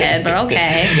I was a kid, but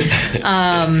okay.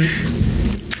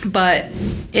 But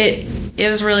it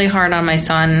was really hard on my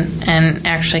son, and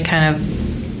actually kind of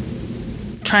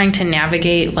trying to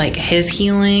navigate his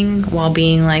healing while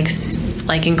being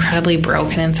incredibly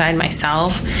broken inside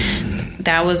myself.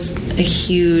 That was a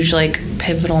huge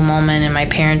pivotal moment in my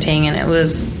parenting, and it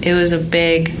was a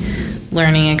big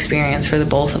learning experience for the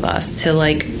both of us to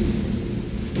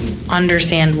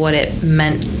understand what it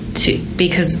meant to,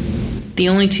 because the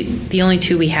only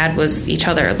two we had was each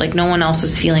other. No one else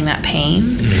was feeling that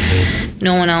pain.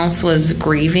 No one else was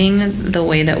grieving the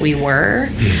way that we were.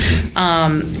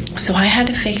 So I had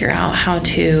to figure out how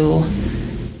to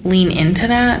lean into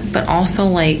that, but also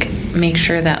make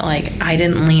sure that I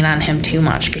didn't lean on him too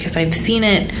much, because I've seen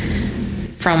it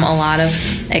from a lot of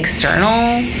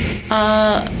external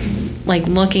like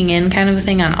looking in kind of a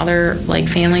thing on other like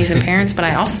families and parents, but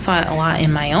I also saw it a lot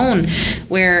in my own,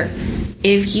 where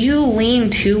if you lean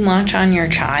too much on your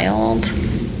child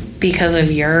because of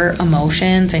your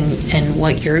emotions and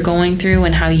what you're going through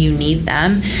and how you need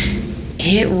them,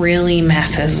 it really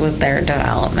messes with their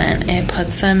development. It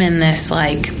puts them in this,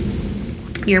 like,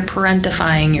 you're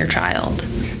parentifying your child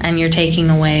and you're taking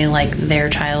away like their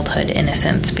childhood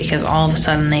innocence, because all of a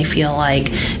sudden they feel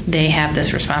like they have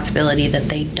this responsibility that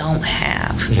they don't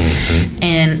have.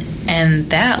 And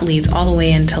that leads all the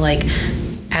way into like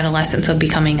adolescence of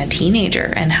becoming a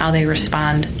teenager and how they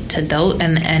respond to those.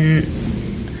 And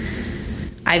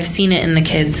I've seen it in the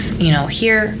kids, you know,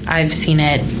 here. I've seen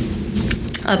it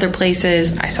other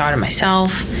places. I saw it in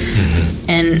myself.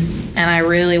 And I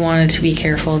really wanted to be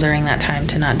careful during that time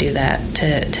to not do that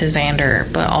to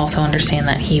Xander, but also understand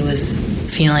that he was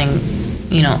feeling,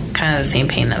 you know, kind of the same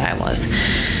pain that I was.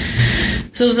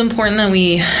 So it was important that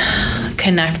we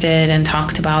connected and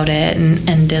talked about it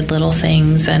and did little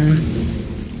things. And,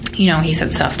 you know, he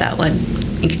said stuff that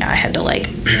I had to like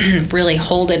really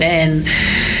hold it in.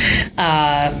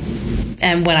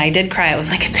 And when I did cry, I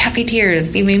was like, it's happy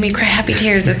tears. You made me cry happy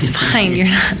tears. It's fine. You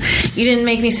didn't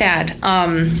make me sad.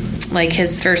 Like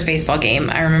his first baseball game,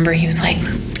 I remember he was like,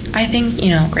 I think, you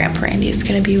know, Grandpa Randy's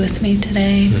going to be with me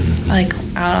today, like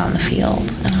out on the field.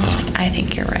 And I was like, I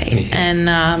think you're right. And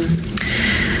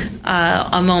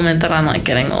a moment that I'm like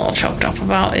getting a little choked up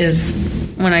about is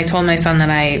when I told my son that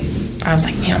I was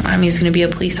like, you know, Mommy's going to be a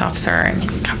police officer, and he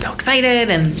got so excited.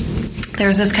 And there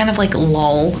was this kind of like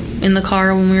lull in the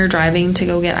car when we were driving to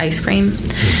go get ice cream.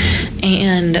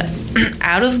 And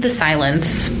out of the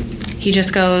silence, he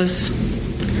just goes,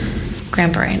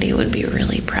 Grandpa Randy would be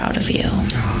really proud of you.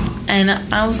 And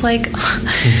I was like,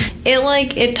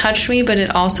 it touched me, but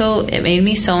it made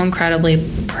me so incredibly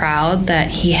proud that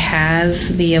he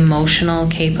has the emotional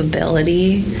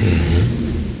capability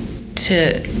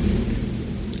to,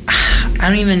 I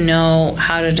don't even know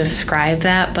how to describe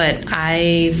that, but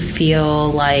I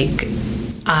feel like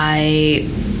I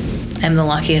am the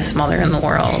luckiest mother in the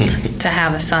world to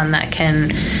have a son that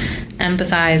can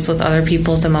empathize with other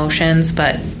people's emotions,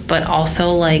 but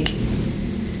also, like,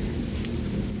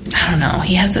 I don't know,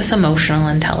 he has this emotional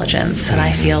intelligence that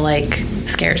I feel like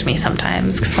scares me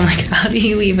sometimes, because I'm like, how do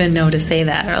you even know to say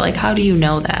that? Or like, how do you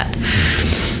know that?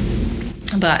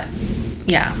 But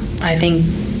yeah, I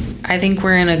think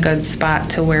we're in a good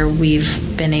spot to where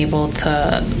we've been able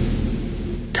to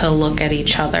look at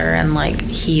each other and like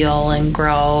heal and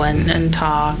grow and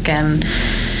talk, and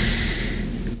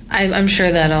I'm sure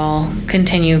that'll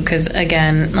continue, because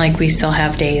again, like, we still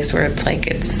have days where it's like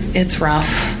it's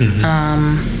rough.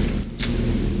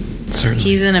 Certainly.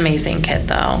 He's an amazing kid,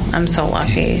 though. I'm so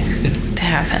lucky to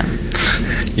have him.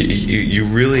 You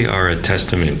really are a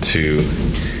testament to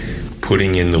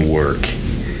putting in the work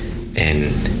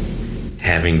and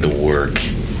having the work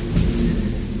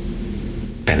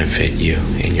benefit you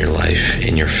in your life,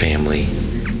 in your family,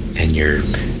 and your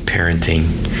parenting.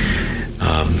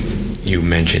 You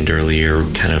mentioned earlier,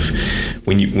 kind of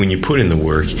when you put in the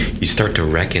work, you start to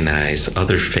recognize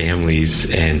other families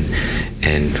and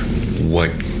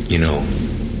what, you know,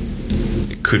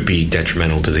 could be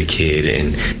detrimental to the kid,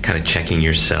 and kind of checking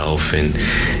yourself, and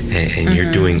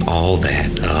you're doing all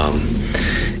that,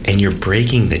 and you're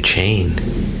breaking the chain.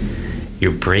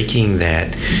 You're breaking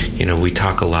that, you know, we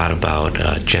talk a lot about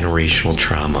generational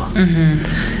trauma,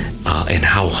 and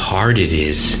how hard it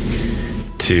is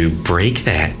to break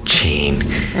that chain.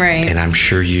 Right. And I'm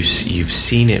sure you've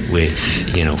seen it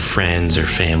with, you know, friends or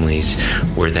families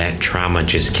where that trauma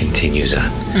just continues on,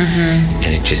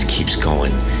 and it just keeps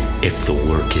going if the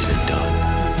work isn't done.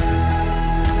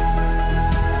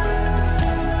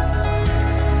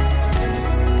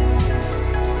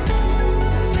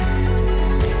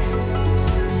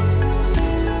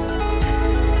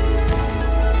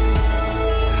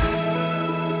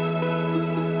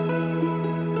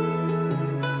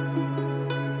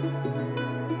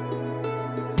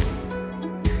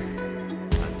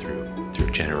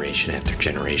 Generation after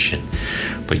generation,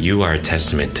 but you are a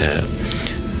testament to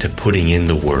putting in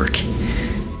the work.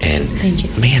 And thank you.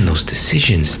 Man, those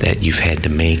decisions that you've had to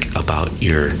make about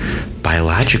your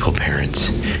biological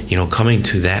parents, you know, coming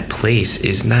to that place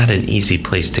is not an easy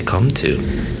place to come to.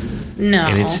 No.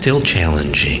 And it's still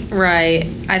challenging. Right.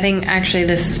 I think actually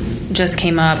this just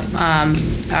came up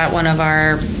at one of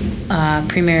our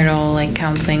premarital like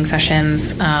counseling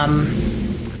sessions.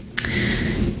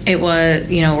 It was,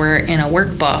 you know, we're in a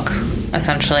workbook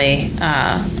essentially,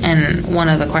 and one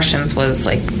of the questions was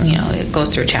like, you know, it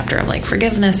goes through a chapter of like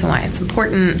forgiveness and why it's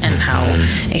important and how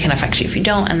it can affect you if you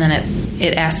don't, and then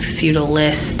it asks you to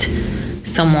list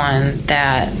someone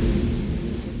that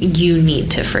you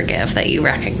need to forgive, that you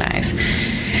recognize.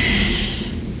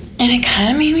 And it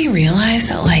kind of made me realize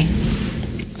that, like,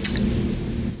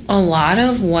 a lot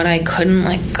of what I couldn't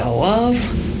let go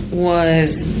of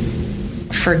was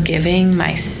forgiving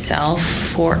myself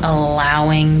for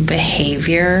allowing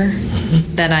behavior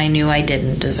that I knew I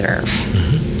didn't deserve.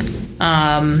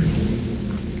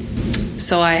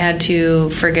 So I had to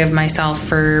forgive myself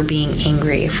for being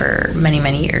angry for many,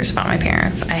 many years about my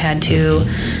parents. I had to,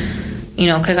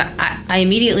 because I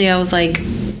immediately, I was like,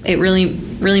 it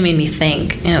really made me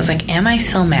think. And it was like, am I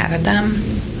still mad at them?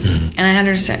 And I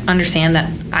had to understand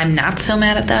that I'm not so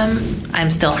mad at them. I'm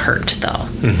still hurt, though.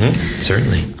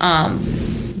 Certainly.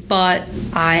 But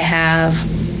I have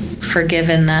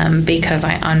forgiven them because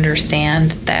I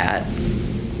understand that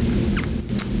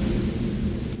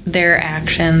their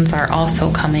actions are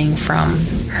also coming from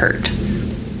hurt.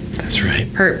 That's right.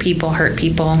 Hurt people.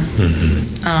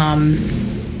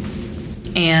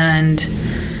 And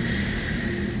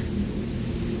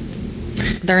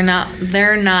they're not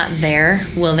there.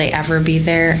 Will they ever be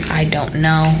there? I don't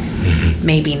know.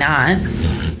 Maybe not.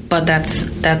 But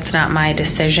that's not my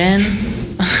decision.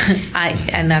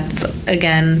 And that's,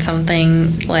 again,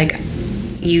 something like,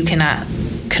 you cannot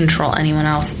control anyone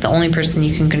else. The only person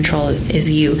you can control is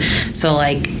you. So,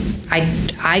 like,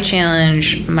 I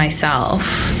challenge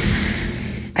myself.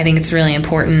 I think it's really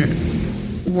important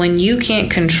when you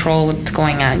can't control what's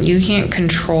going on. You can't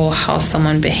control how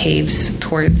someone behaves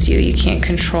towards you. You can't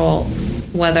control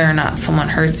whether or not someone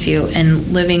hurts you. And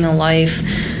living a life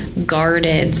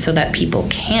guarded so that people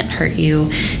can't hurt you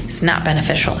is not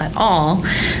beneficial at all.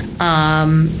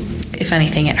 If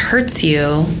anything, it hurts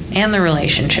you and the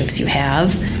relationships you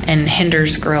have and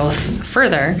hinders growth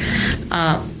further.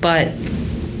 But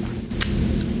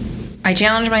I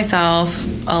challenge myself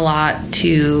a lot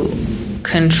to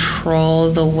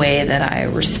control the way that I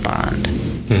respond.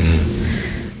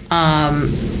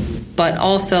 But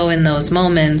also in those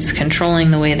moments,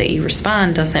 controlling the way that you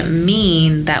respond doesn't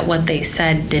mean that what they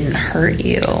said didn't hurt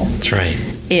you. That's right.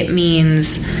 It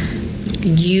means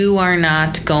you are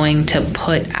not going to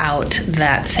put out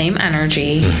that same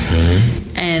energy,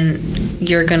 and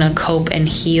you're going to cope and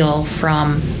heal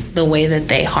from the way that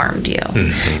they harmed you.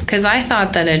 Because I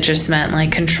thought that it just meant,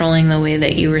 like, controlling the way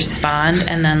that you respond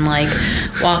and then, like,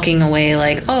 walking away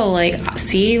like, oh, like,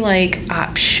 see, like,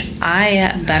 I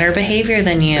have better behavior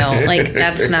than you. Like,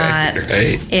 that's not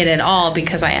it at all,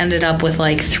 because I ended up with,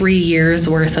 like, 3 years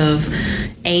worth of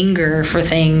anger for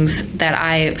things that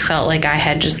I felt like I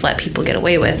had just let people get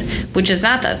away with, which is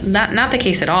not the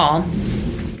case at all.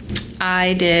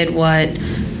 I did what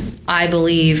I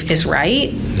believe is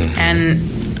right, and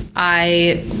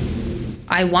I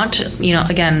want to,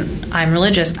 again, I'm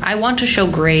religious. I want to show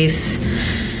grace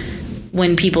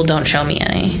when people don't show me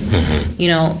any.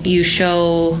 You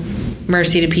show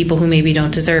mercy to people who maybe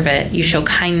don't deserve it. You show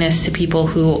kindness to people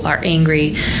who are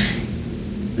angry.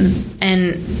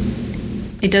 And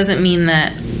it doesn't mean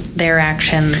that their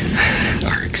actions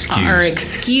are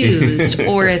excused.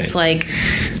 Or it's like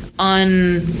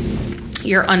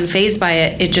you're unfazed by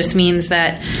it. It just means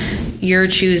that you're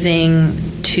choosing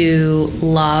to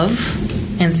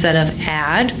love instead of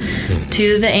add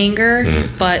to the anger.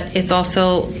 But it's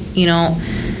also,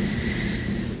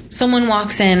 someone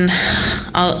walks in,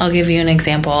 I'll give you an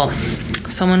example.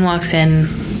 Someone walks in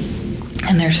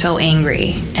and they're so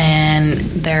angry and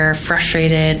they're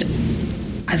frustrated.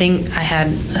 I think I had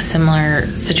a similar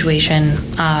situation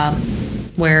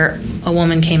where a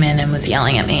woman came in and was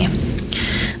yelling at me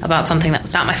about something that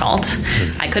was not my fault.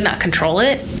 I could not control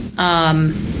it.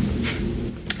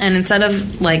 And instead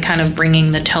of, like, kind of bringing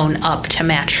the tone up to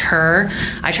match her,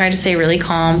 I tried to stay really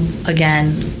calm.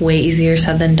 Again, way easier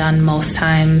said than done most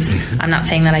times. I'm not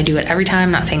saying that I do it every time.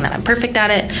 I'm not saying that I'm perfect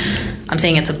at it. I'm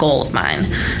saying it's a goal of mine.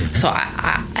 So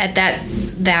I, at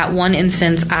that one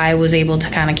instance, I was able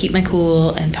to kind of keep my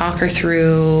cool and talk her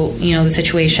through, the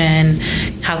situation.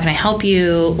 How can I help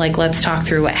you? Like, let's talk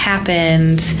through what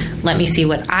happened. Let me see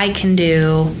what I can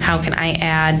do. How can I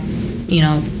add,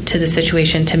 to the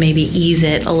situation to maybe ease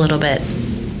it a little bit.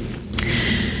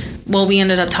 Well, we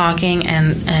ended up talking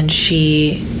and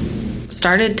she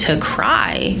started to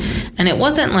cry, and it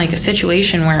wasn't like a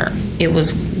situation where it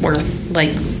was worth,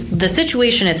 like, the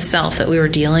situation itself that we were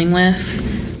dealing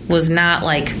with was not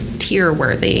like tear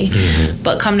worthy,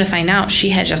 but come to find out she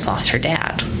had just lost her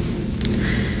dad.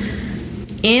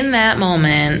 In that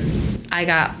moment, I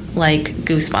got like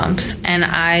goosebumps, and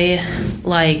I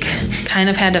like kind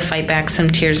of had to fight back some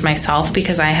tears myself,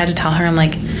 because I had to tell her, I'm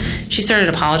like, she started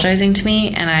apologizing to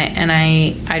me, and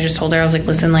I just told her, I was like,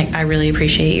 listen, like, I really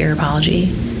appreciate your apology,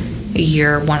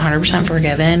 you're 100%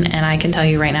 forgiven. And I can tell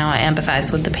you right now, I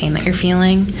empathize with the pain that you're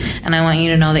feeling. And I want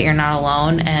you to know that you're not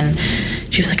alone. And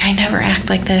she was like, I never act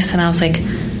like this. And I was like,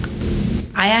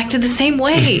 I acted the same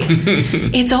way.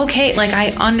 It's okay. Like,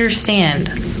 I understand.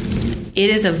 It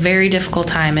is a very difficult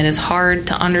time. It is hard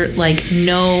to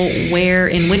know where,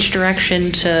 in which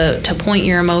direction to point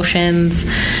your emotions.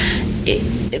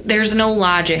 There's no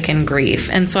logic in grief.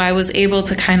 And so I was able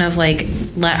to kind of like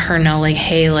let her know, like,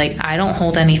 hey, like, I don't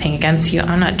hold anything against you.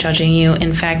 I'm not judging you.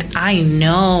 In fact, I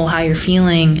know how you're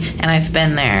feeling and I've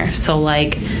been there. So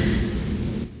like,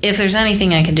 if there's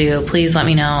anything I can do, please let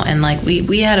me know. And like,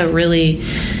 we had a really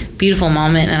beautiful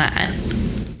moment, and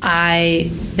I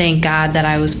thank God that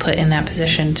I was put in that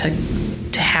position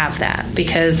to have that,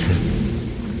 because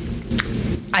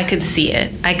I could see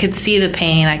it. I could see the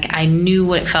pain. I knew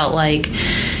what it felt like.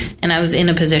 And I was in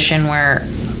a position where,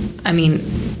 I mean,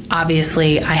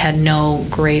 obviously I had no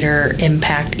greater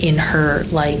impact in her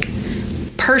like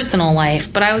personal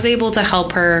life, but I was able to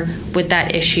help her with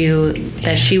that issue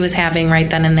that she was having right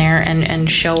then and there, and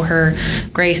show her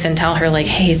grace and tell her like,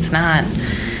 hey, it's not,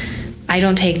 I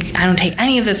don't take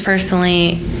any of this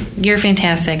personally. You're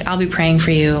fantastic. I'll be praying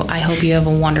for you. I hope you have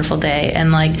a wonderful day.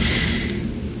 And like,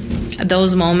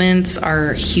 those moments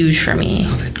are huge for me.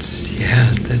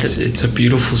 It's a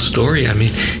beautiful story. I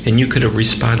mean, and you could have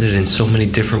responded in so many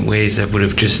different ways that would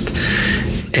have just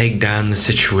egged on the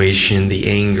situation, the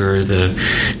anger, the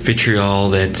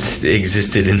vitriol that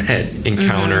existed in that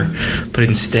encounter. Mm-hmm. But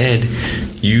instead,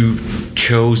 you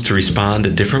chose to respond a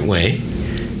different way,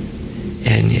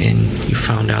 and you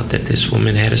found out that this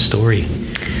woman had a story.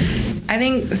 I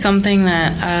think something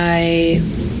that I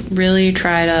really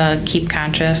try to keep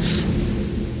conscious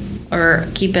or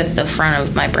keep at the front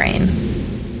of my brain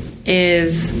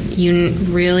is you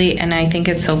really, and I think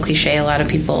it's so cliche, a lot of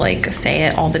people like say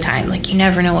it all the time, like you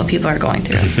never know what people are going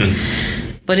through.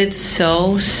 Mm-hmm. But it's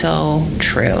so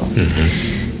true.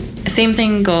 Mm-hmm. Same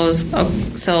thing goes,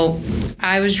 so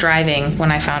I was driving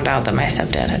when I found out that my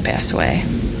stepdad had passed away.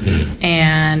 Mm-hmm.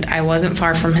 And I wasn't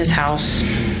far from his house,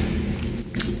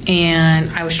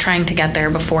 and I was trying to get there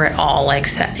before it all like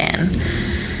set in.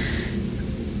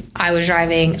 I was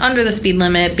driving under the speed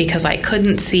limit because I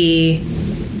couldn't see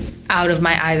out of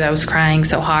my eyes. I was crying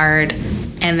so hard,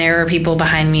 and there were people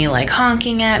behind me like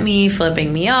honking at me,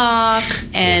 flipping me off,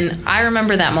 and I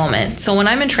remember that moment. So when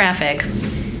I'm in traffic,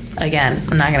 again,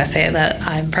 I'm not going to say that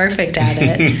I'm perfect at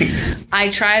it. I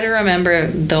try to remember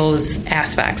those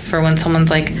aspects for when someone's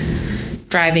like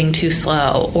driving too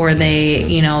slow, or they,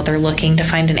 they're looking to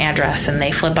find an address and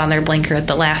they flip on their blinker at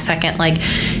the last second. Like,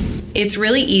 it's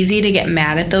really easy to get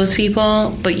mad at those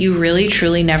people, but you really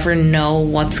truly never know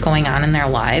what's going on in their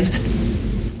lives.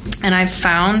 And I've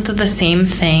found that the same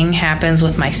thing happens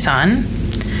with my son.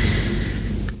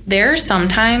 There are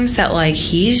sometimes that like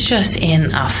he's just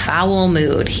in a foul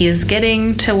mood. He's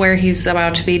getting to where he's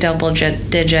about to be double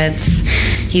digits.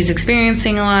 He's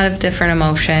experiencing a lot of different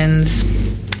emotions.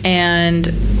 And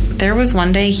there was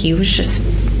one day he was just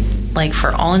like,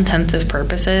 for all intensive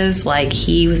purposes, like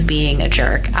he was being a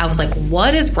jerk. I was like,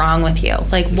 what is wrong with you?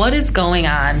 Like, what is going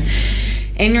on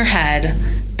in your head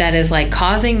that is like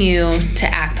causing you to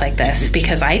act like this?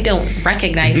 Because I don't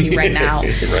recognize you right now.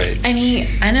 Right. And he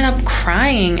ended up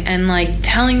crying and like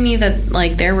telling me that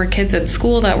like there were kids at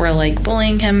school that were like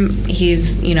bullying him.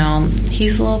 He's a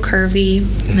little curvy,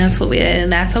 and that's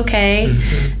okay.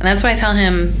 Mm-hmm. And that's why I tell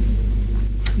him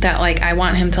that like I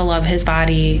want him to love his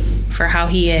body for how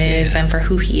he is and for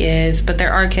who he is. But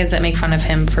there are kids that make fun of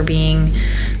him for being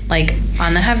like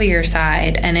on the heavier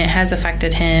side, and it has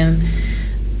affected him.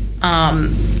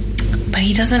 But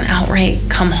he doesn't outright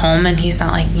come home and he's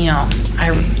not like,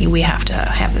 we have to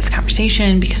have this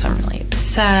conversation because I'm really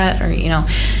upset, or,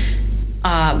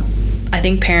 I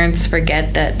think parents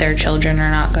forget that their children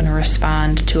are not going to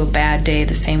respond to a bad day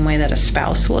the same way that a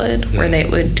spouse would, where they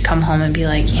would come home and be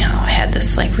like, I had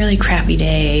this like really crappy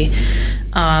day.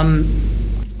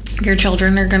 Your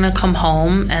children are going to come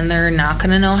home and they're not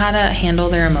going to know how to handle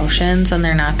their emotions, and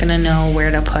they're not going to know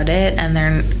where to put it, and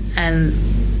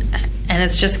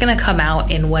it's just going to come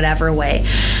out in whatever way.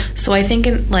 So I think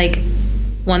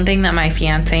one thing that my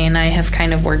fiance and I have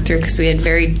kind of worked through, because we had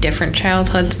very different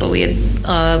childhoods, but we had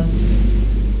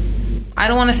I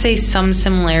don't want to say some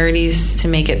similarities to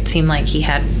make it seem like he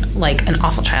had like an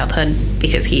awful childhood,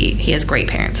 because he has great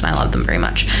parents and I love them very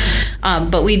much.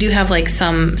 But we do have like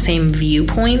some same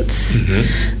viewpoints.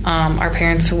 Mm-hmm. Our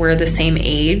parents were the same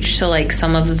age, so like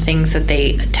some of the things that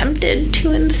they attempted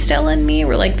to instill in me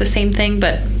were like the same thing,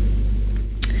 but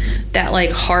that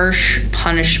like harsh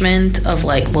punishment of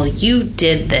like, well, you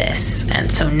did this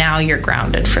and so now you're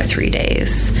grounded for 3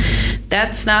 days.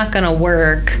 That's not going to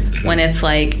work when it's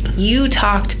like, you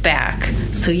talked back,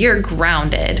 so you're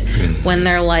grounded. When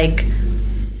they're like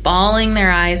bawling their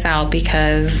eyes out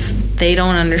because they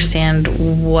don't understand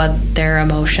what their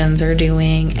emotions are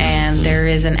doing and there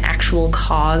is an actual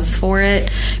cause for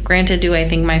it. Granted, do I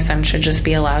think my son should just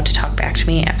be allowed to talk back to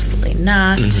me? Absolutely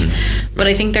not. But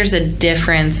I think there's a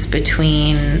difference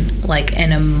between like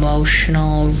an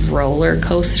emotional roller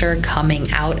coaster coming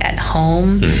out at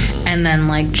home and then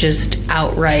like just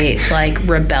outright like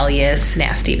rebellious,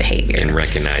 nasty behavior. And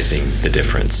recognizing the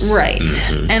difference. Right.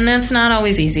 And that's not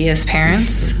always easy as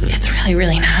parents. It's really,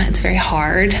 really not. It's very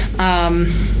hard.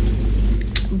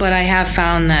 But I have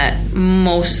found that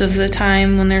most of the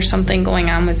time when there's something going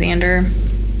on with Xander,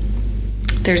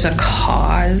 there's a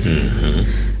cause.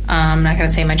 I'm not going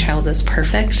to say my child is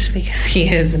perfect because he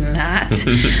is not.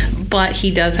 But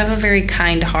he does have a very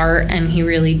kind heart, and he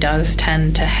really does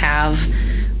tend to have,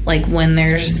 like, when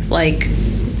there's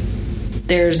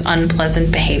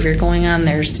unpleasant behavior going on,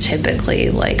 there's typically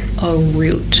like a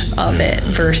root of it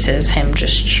versus him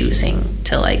just choosing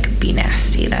to like be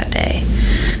nasty that day.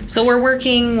 So we're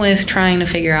working with trying to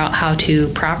figure out how to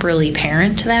properly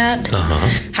parent that.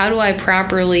 How do I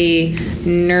properly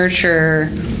nurture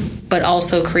but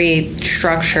also create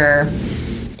structure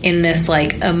in this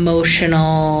like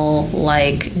emotional,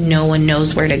 like no one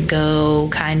knows where to go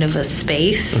kind of a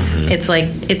space. It's like,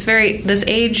 it's very, this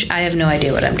age, I have no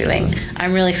idea what I'm doing.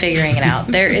 I'm really figuring it out.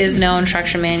 There is no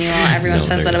instruction manual. Everyone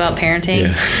says that about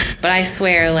parenting. But I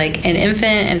swear, like, an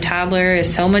infant and toddler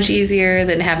is so much easier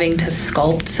than having to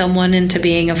sculpt someone into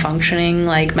being a functioning,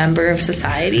 like, member of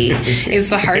society.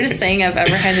 It's the hardest thing I've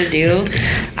ever had to do.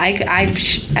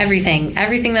 Everything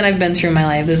that I've been through in my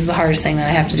life, this is the hardest thing that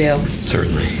I have to do.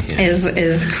 Certainly.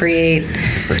 Is create,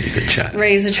 raise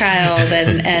a child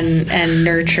and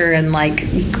nurture and like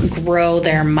grow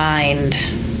their mind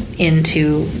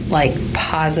into like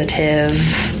positive.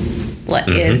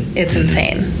 It's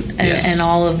insane, and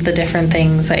all of the different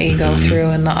things that you go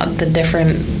through and the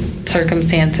different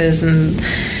circumstances and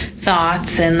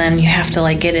thoughts, and then you have to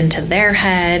like get into their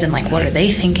head and like, what are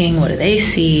they thinking? What do they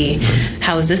see?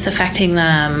 How is this affecting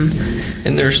them?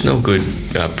 And there's no good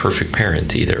perfect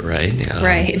parent either, right?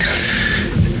 Right.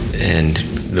 And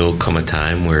there'll come a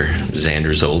time where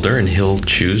Xander's older and he'll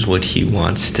choose what he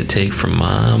wants to take from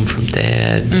mom, from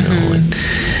dad, you know,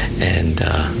 and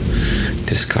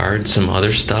discard some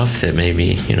other stuff that maybe,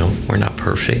 you know, we're not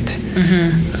perfect.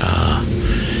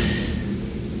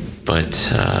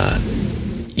 But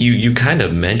you kind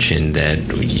of mentioned that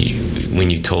when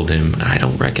you told him, I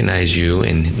don't recognize you,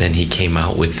 and then he came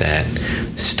out with that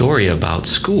story about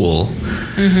school.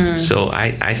 So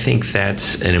I think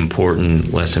that's an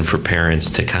important lesson for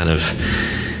parents to kind of,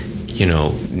 you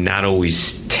know, not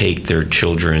always take their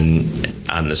children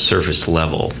on the surface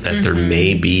level, that there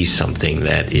may be something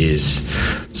that is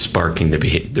sparking the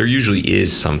behavior. There usually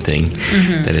is something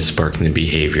that is sparking the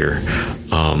behavior.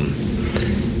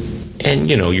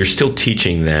 And, you know, you're still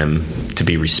teaching them to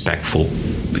be respectful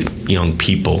young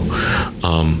people.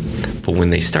 But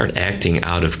when they start acting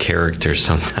out of character,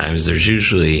 sometimes there's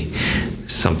usually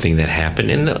something that happened,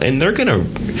 and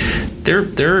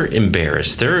they're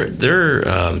embarrassed.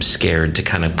 They're scared to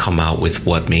kind of come out with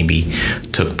what maybe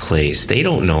took place. They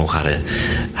don't know how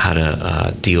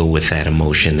to deal with that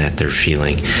emotion that they're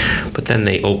feeling. But then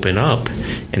they open up,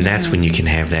 and that's when you can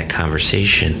have that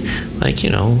conversation. Like,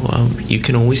 you know, you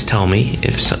can always tell me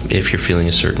if you're feeling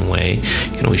a certain way.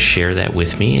 You can always share that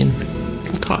with me, and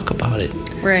we'll talk about it.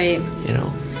 Right. You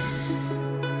know.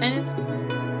 And it's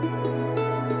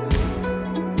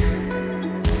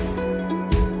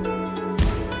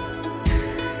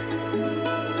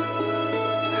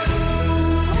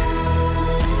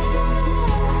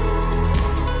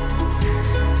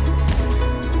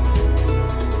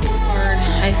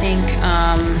I think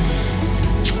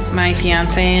my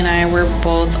fiance and I were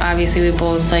both, obviously we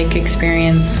both like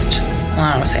experienced, well,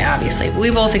 I don't want to say obviously,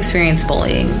 we both experienced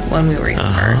bullying when we were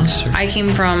younger. Sure. I came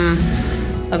from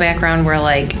a background where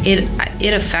like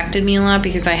it affected me a lot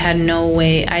because I had no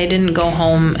way, I didn't go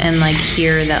home and like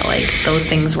hear that like those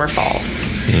things were false.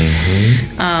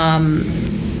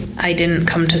 I didn't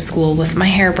come to school with my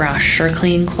hair brushed or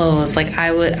clean clothes. Like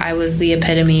I was the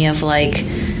epitome of like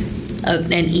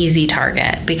an easy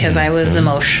target because I was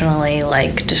emotionally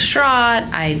like distraught.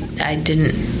 I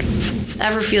didn't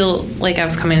ever feel like I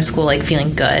was coming to school like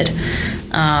feeling good.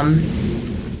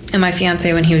 And my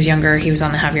fiance, when he was younger, he was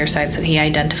on the heavier side, so he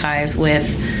identifies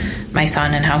with my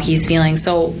son and how he's feeling.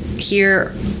 So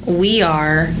here we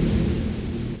are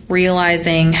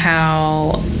realizing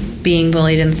how being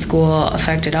bullied in school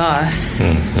affected us,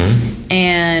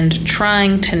 and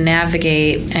trying to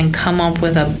navigate and come up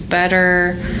with a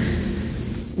better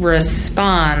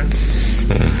response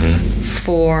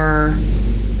for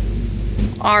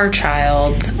our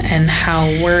child and how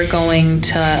we're going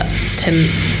to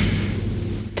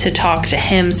talk to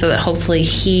him so that hopefully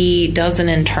he doesn't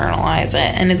internalize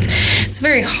it. And it's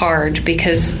very hard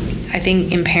because I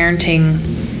think in parenting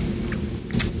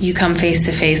you come face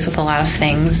to face with a lot of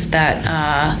things that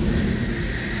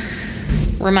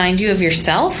remind you of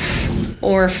yourself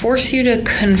or force you to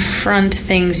confront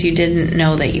things you didn't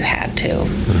know that you had to.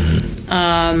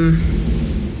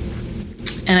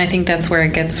 And I think that's where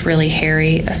it gets really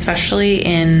hairy, especially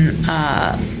in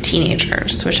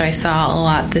teenagers, which I saw a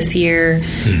lot this year,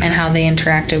 and how they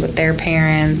interacted with their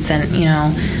parents. And, you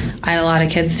know, I had a lot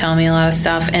of kids tell me a lot of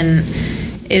stuff, and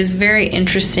it's very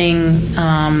interesting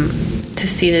to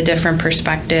see the different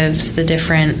perspectives, the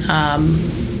different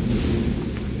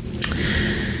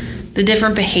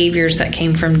behaviors that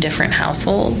came from different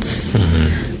households.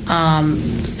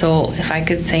 So if I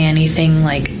could say anything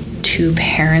like to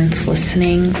parents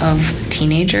listening of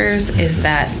teenagers, is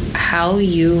that how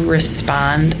you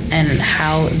respond and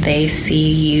how they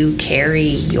see you carry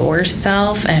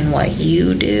yourself and what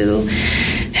you do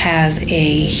has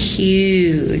a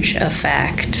huge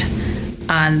effect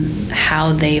on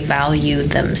how they value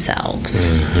themselves.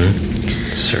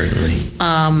 Certainly.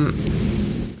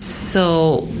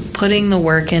 So putting the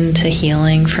work into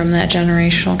healing from that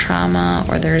generational trauma,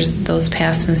 or there's those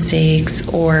past mistakes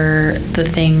or the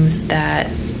things that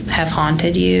have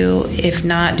haunted you, if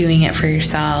not doing it for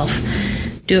yourself,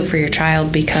 do it for your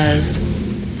child, because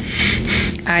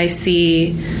I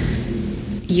see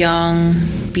young,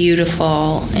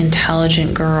 beautiful,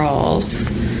 intelligent girls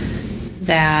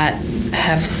that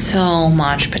have so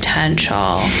much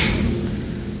potential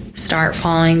start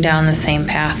falling down the same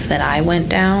path that I went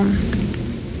down.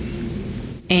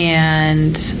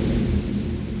 And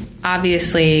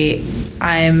obviously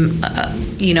I'm,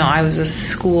 I was a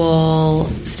school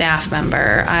staff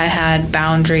member. I had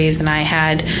boundaries, and I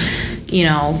had,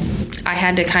 I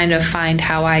had to kind of find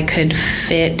how I could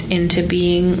fit into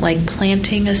being like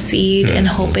planting a seed and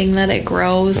hoping that it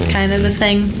grows, kind of a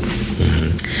thing.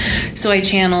 So I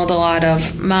channeled a lot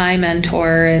of my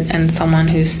mentor and someone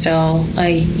who's still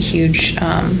a huge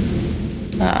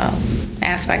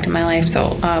aspect in my life.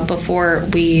 So before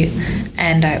we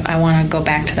end, I want to go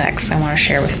back to that because I want to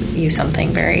share with you something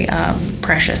very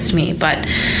precious to me. But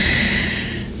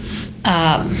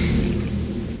I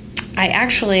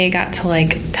actually got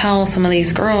to tell some of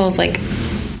these girls,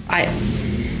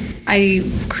 I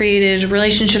created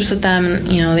relationships with them.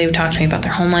 They would talk to me about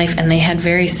their home life, and they had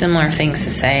very similar things to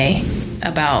say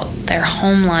about their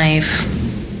home life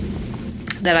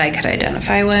that I could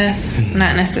identify with,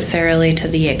 not necessarily to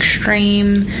the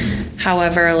extreme.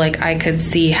 However, I could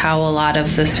see how a lot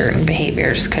of the certain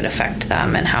behaviors could affect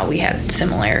them, and how we had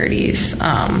similarities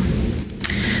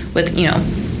with,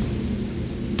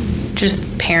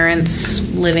 just parents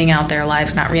living out their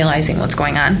lives, not realizing what's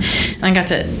going on. And I got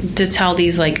to tell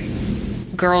these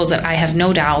girls that I have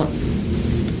no doubt,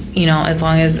 as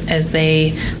long as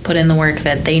they put in the work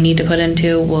that they need to put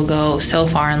into, will go so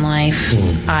far in life.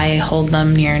 I hold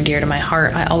them near and dear to my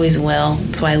heart. I always will.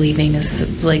 That's why leaving is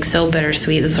so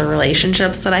bittersweet. It's the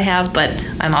relationships that I have, but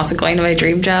I'm also going to my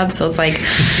dream job. So it's but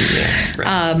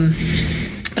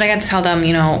I got to tell them,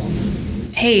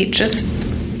 hey, just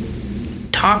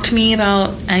talk to me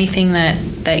about anything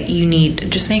that you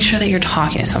need. Just make sure that you're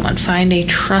talking to someone. Find a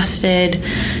trusted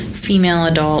female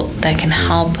adult that can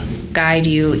help guide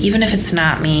you, even if it's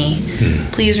not me.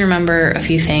 Please remember a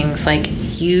few things,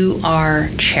 you are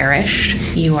cherished,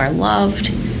 you are loved,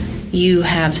 you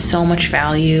have so much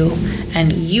value,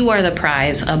 and you are the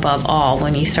prize above all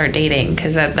when you start dating,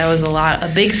 because that was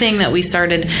a big thing that we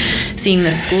started seeing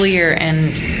this school year.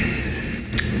 And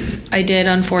I did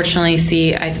unfortunately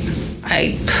see,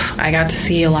 I got to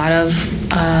see a lot of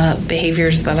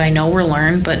behaviors that I know were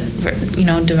learned, but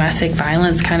domestic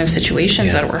violence kind of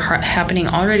situations that were happening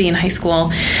already in high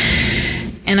school.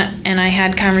 And I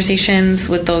had conversations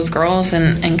with those girls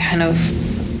and kind of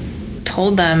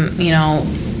told them,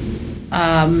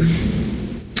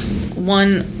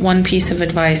 one piece of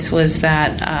advice was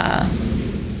that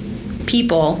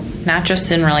people, not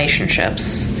just in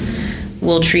relationships,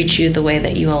 will treat you the way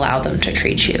that you allow them to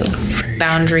treat you.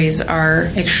 Boundaries are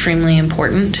extremely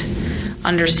important.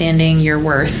 Understanding your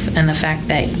worth and the fact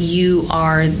that you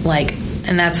are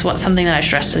and that's something that I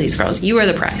stress to these girls. You are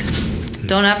the prize.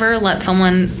 Don't ever let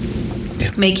someone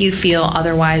make you feel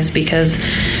otherwise because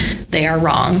they are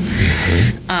wrong.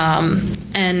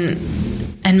 And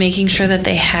and making sure that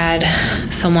they had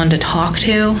someone to talk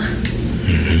to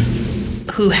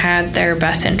who had their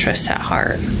best interests at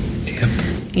heart. Yep.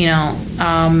 You know,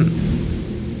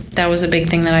 that was a big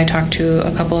thing that I talked to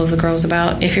a couple of the girls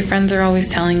about. If your friends are always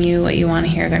telling you what you want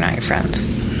to hear, they're not your friends.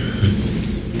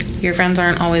 Your friends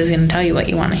aren't always going to tell you what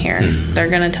you want to hear. They're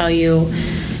going to tell you,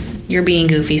 you're being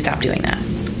goofy, stop doing that.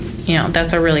 You know,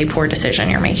 that's a really poor decision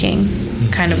you're making,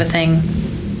 kind of a thing.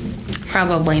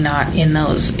 Probably not in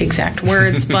those exact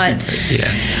words, but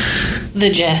yeah. The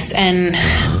gist. And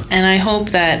I hope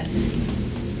that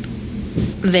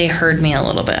they heard me a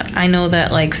little bit. I know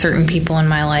that like certain people in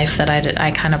my life that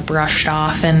I kind of brushed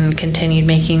off and continued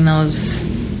making those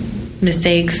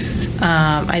mistakes.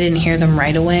 I didn't hear them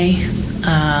right away.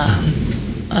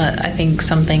 I think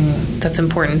something that's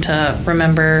important to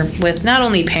remember with not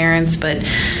only parents, but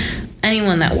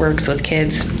anyone that works with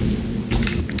kids,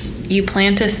 you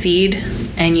plant a seed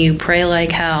and you pray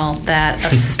like hell that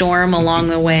a storm along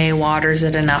the way waters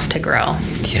it enough to grow.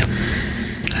 Yep.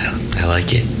 I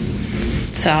like it.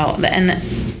 So, and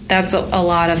that's a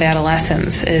lot of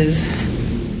adolescence, is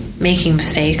making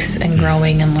mistakes and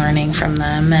growing and learning from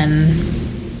them and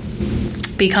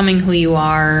becoming who you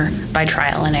are by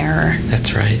trial and error.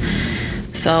 That's right.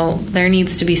 So there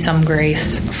needs to be some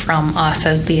grace from us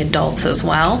as the adults as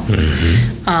well.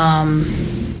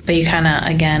 But you kind of,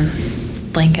 again,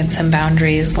 blankets and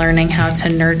boundaries, learning how to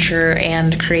nurture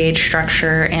and create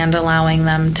structure and allowing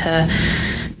them to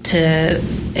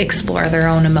explore their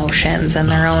own emotions and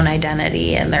their own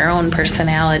identity and their own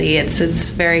personality. It's a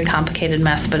very complicated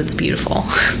mess, but it's beautiful.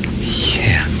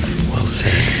 Yeah, well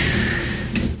said.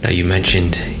 Now, you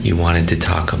mentioned you wanted to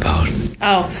talk about...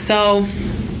 Oh, so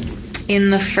in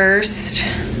the first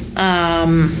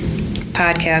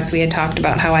podcast, we had talked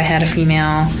about how I had a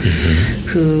female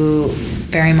who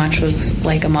very much was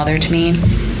like a mother to me.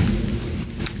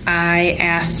 I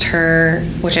asked her,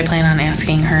 which I plan on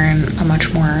asking her in a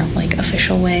much more like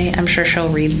official way. I'm sure she'll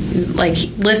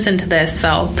listen to this,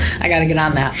 so I got to get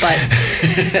on that. But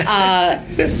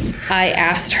I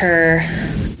asked her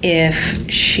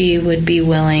if she would be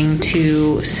willing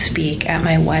to speak at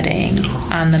my wedding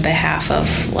on the behalf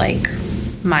of like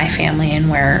my family and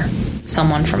where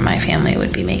someone from my family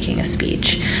would be making a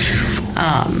speech.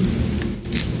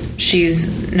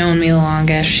 She's known me the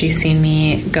longest. She's seen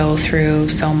me go through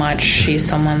so much. She's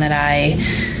someone that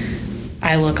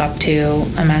I look up to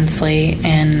immensely,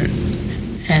 and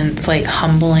it's like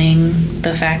humbling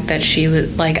the fact that she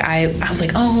was like, I was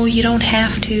like, oh, you don't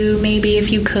have to, maybe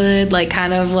if you could, like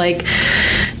kind of like,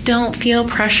 don't feel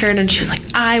pressured. And she was like,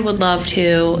 I would love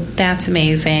to. That's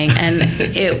amazing. And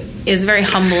it is very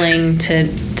humbling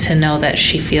to know that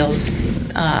she feels,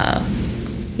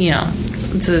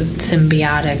 it's a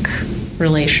symbiotic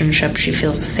relationship. She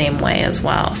feels the same way as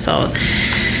well. So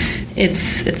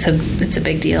it's a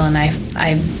big deal, and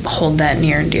I hold that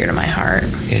near and dear to my heart.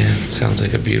 Yeah, it sounds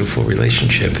like a beautiful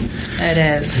relationship. It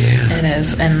is. Yeah. It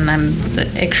is, and I'm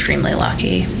extremely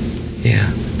lucky. Yeah.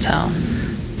 So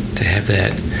to have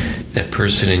that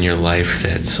person in your life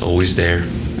that's always there,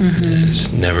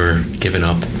 that's never given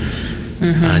up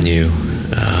on you.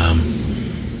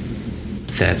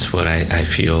 That's what I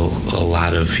feel a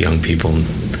lot of young people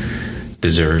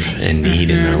deserve and need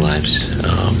in their lives,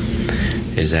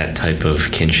 is that type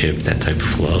of kinship, that type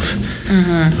of love,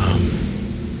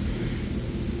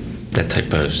 that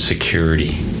type of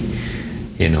security,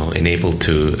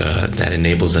 that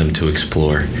enables them to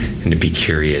explore and to be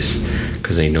curious,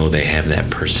 because they know they have that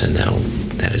person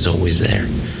that is always there.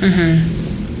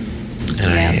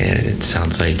 And it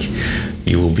sounds like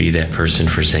you will be that person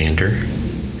for Xander.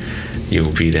 You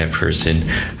will be that person.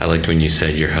 I liked when you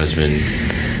said your husband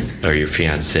or your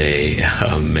fiance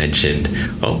mentioned,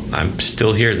 oh, I'm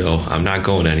still here though. I'm not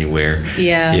going anywhere.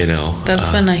 Yeah. That's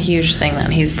been a huge thing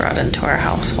that he's brought into our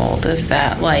household, is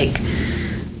that like,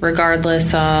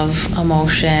 regardless of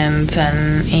emotions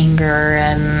and anger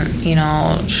and,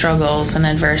 struggles and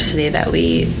adversity that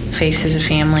we face as a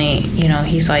family,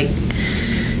 he's like,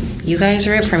 you guys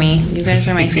are it for me. You guys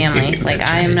are my family. Like,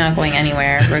 I am not going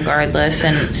anywhere regardless.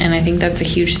 And I think that's a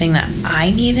huge thing that I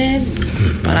needed.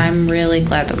 But I'm really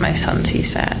glad that my son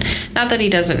sees that. Not that he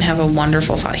doesn't have a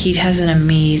wonderful father. He has an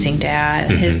amazing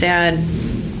dad. His dad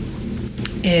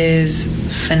is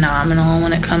phenomenal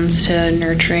when it comes to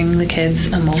nurturing the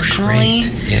kids emotionally. That's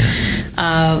great. Yeah.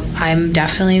 I'm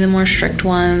definitely the more strict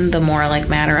one, the more like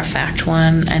matter-of-fact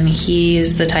one, and he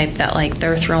is the type that like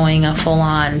they're throwing a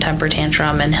full-on temper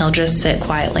tantrum and he'll just sit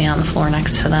quietly on the floor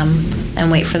next to them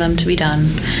and wait for them to be done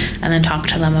and then talk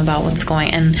to them about what's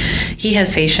going. And he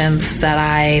has patience that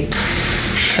I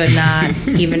could not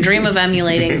even dream of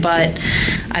emulating, but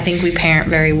I think we parent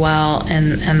very well,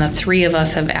 and the three of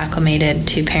us have acclimated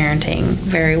to parenting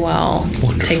very well.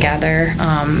 Wonderful. Together.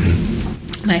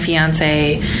 My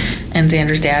fiance and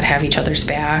Xander's dad have each other's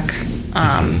back.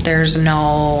 There's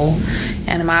no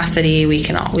animosity. We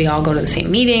all go to the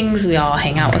same meetings. We all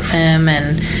hang out with him,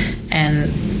 and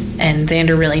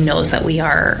Xander really knows that we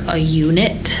are a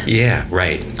unit. Yeah,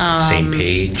 right. Same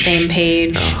page. Same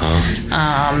page.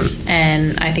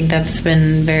 And I think that's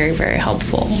been very, very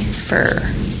helpful for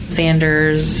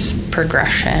Xander's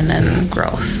progression and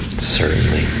growth.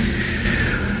 Certainly.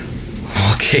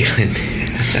 Well, Caitlin,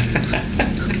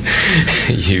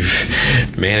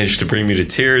 you've managed to bring me to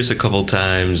tears a couple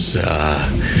times,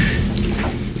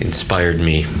 inspired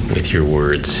me with your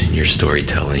words and your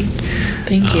storytelling.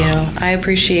 Thank you. I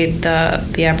appreciate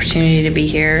the opportunity to be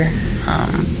here.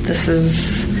 This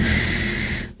is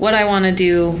what I want to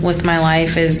do with my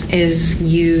life is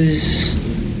use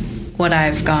what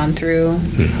I've gone through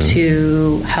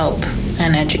to help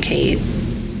and educate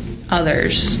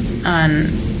others on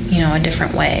a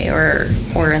different way or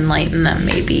enlighten them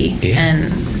maybe.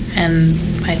 And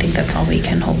I think that's all we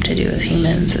can hope to do as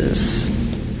humans is.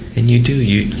 And you do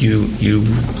you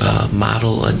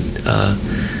model a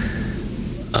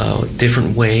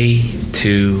different way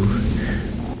to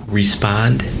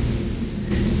respond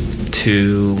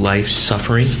to life's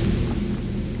suffering.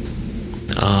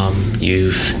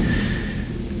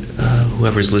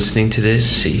 Whoever's listening to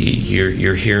this,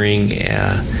 you're hearing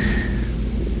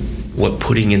what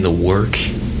putting in the work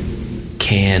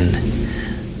can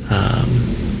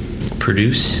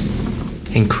produce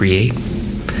and create.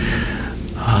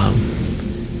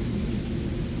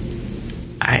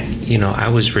 I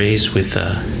was raised with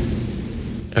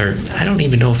or I don't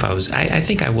even know if I was, I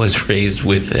think I was raised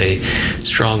with a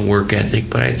strong work ethic,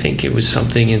 but I think it was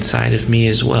something inside of me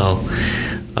as well,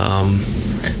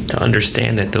 to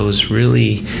understand that those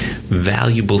really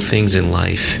valuable things in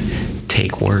life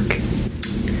take work.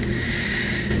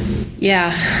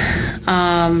 Yeah.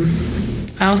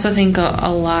 I also think a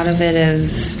lot of it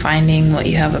is finding what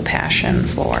you have a passion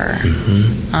for.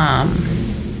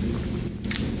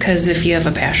 Because if you have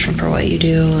a passion for what you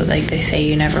do, like they say,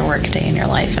 you never work a day in your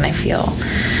life. And I feel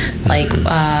like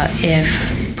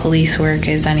if police work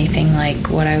is anything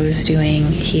like what I was doing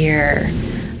here,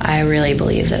 I really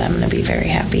believe that I'm going to be very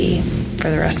happy for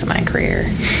the rest of my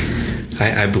career.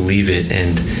 I believe it.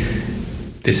 And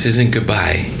this isn't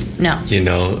goodbye. No.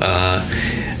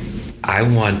 I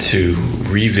want to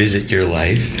revisit your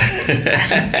life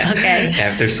Okay.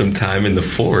 after some time in the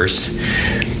force,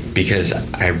 because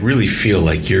I really feel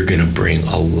like you're going to bring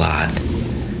a lot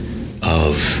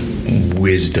of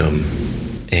wisdom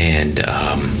and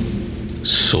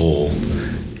soul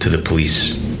to the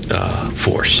police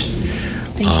force.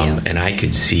 Thank you. And I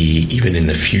could see even in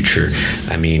the future,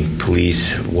 I mean,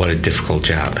 police, what a difficult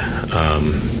job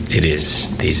it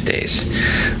is these days.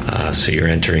 So you're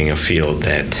entering a field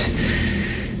that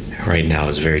right now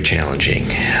is very challenging.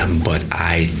 But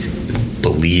I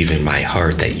believe in my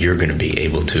heart that you're going to be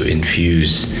able to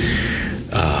infuse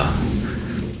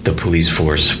the police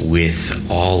force with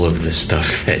all of the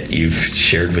stuff that you've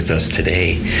shared with us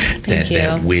today.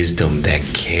 That wisdom, that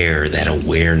care, that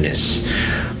awareness.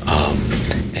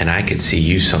 And I could see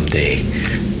you someday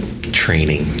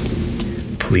training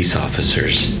police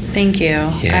officers. Thank you.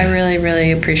 Yeah. I really,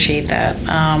 really appreciate that.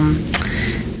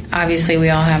 Obviously, we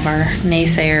all have our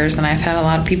naysayers, and I've had a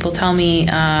lot of people tell me,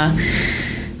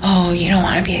 oh, you don't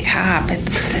want to be a cop.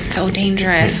 It's so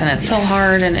dangerous, and it's so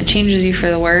hard, and it changes you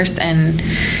for the worst. And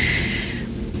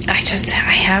I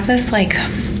have this, like,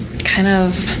 kind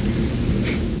of,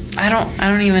 I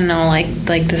don't even know, like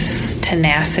this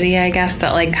tenacity, I guess,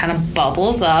 that like kind of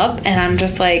bubbles up, and I'm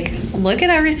just like, look at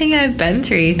everything I've been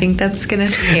through. You think that's gonna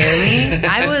scare me?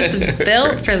 I was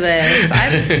built for this.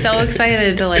 I'm so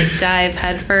excited to like dive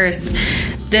head first.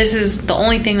 This is the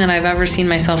only thing that I've ever seen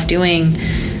myself doing.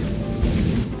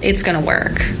 It's gonna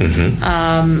work.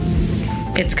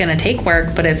 It's gonna take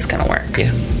work, but it's gonna work.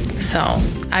 Yeah. So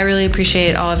I really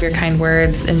appreciate all of your kind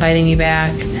words, inviting me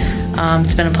back.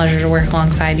 It's been a pleasure to work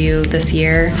alongside you this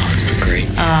year. Oh, it's been great.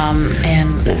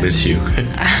 And we'll miss you.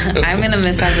 I'm going to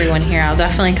miss everyone here. I'll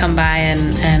definitely come by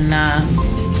and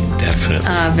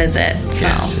definitely visit. So.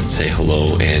 Yes, and say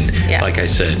hello. And like I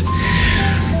said,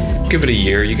 give it a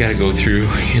year. You got to go through,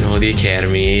 the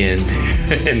academy and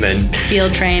then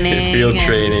field training,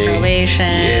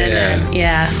 probation.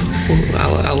 Yeah.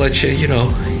 Well, I'll let you, get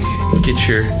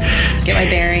my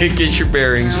bearings. Get your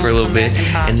bearings for a little bit,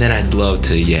 and then I'd love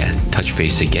to touch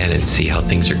base again and see how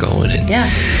things are going.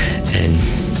 And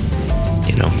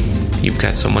you've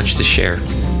got so much to share.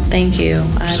 Thank you.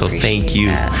 I So appreciate thank you.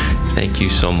 that. Thank you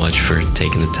so much for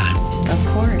taking the time. Of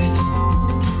course.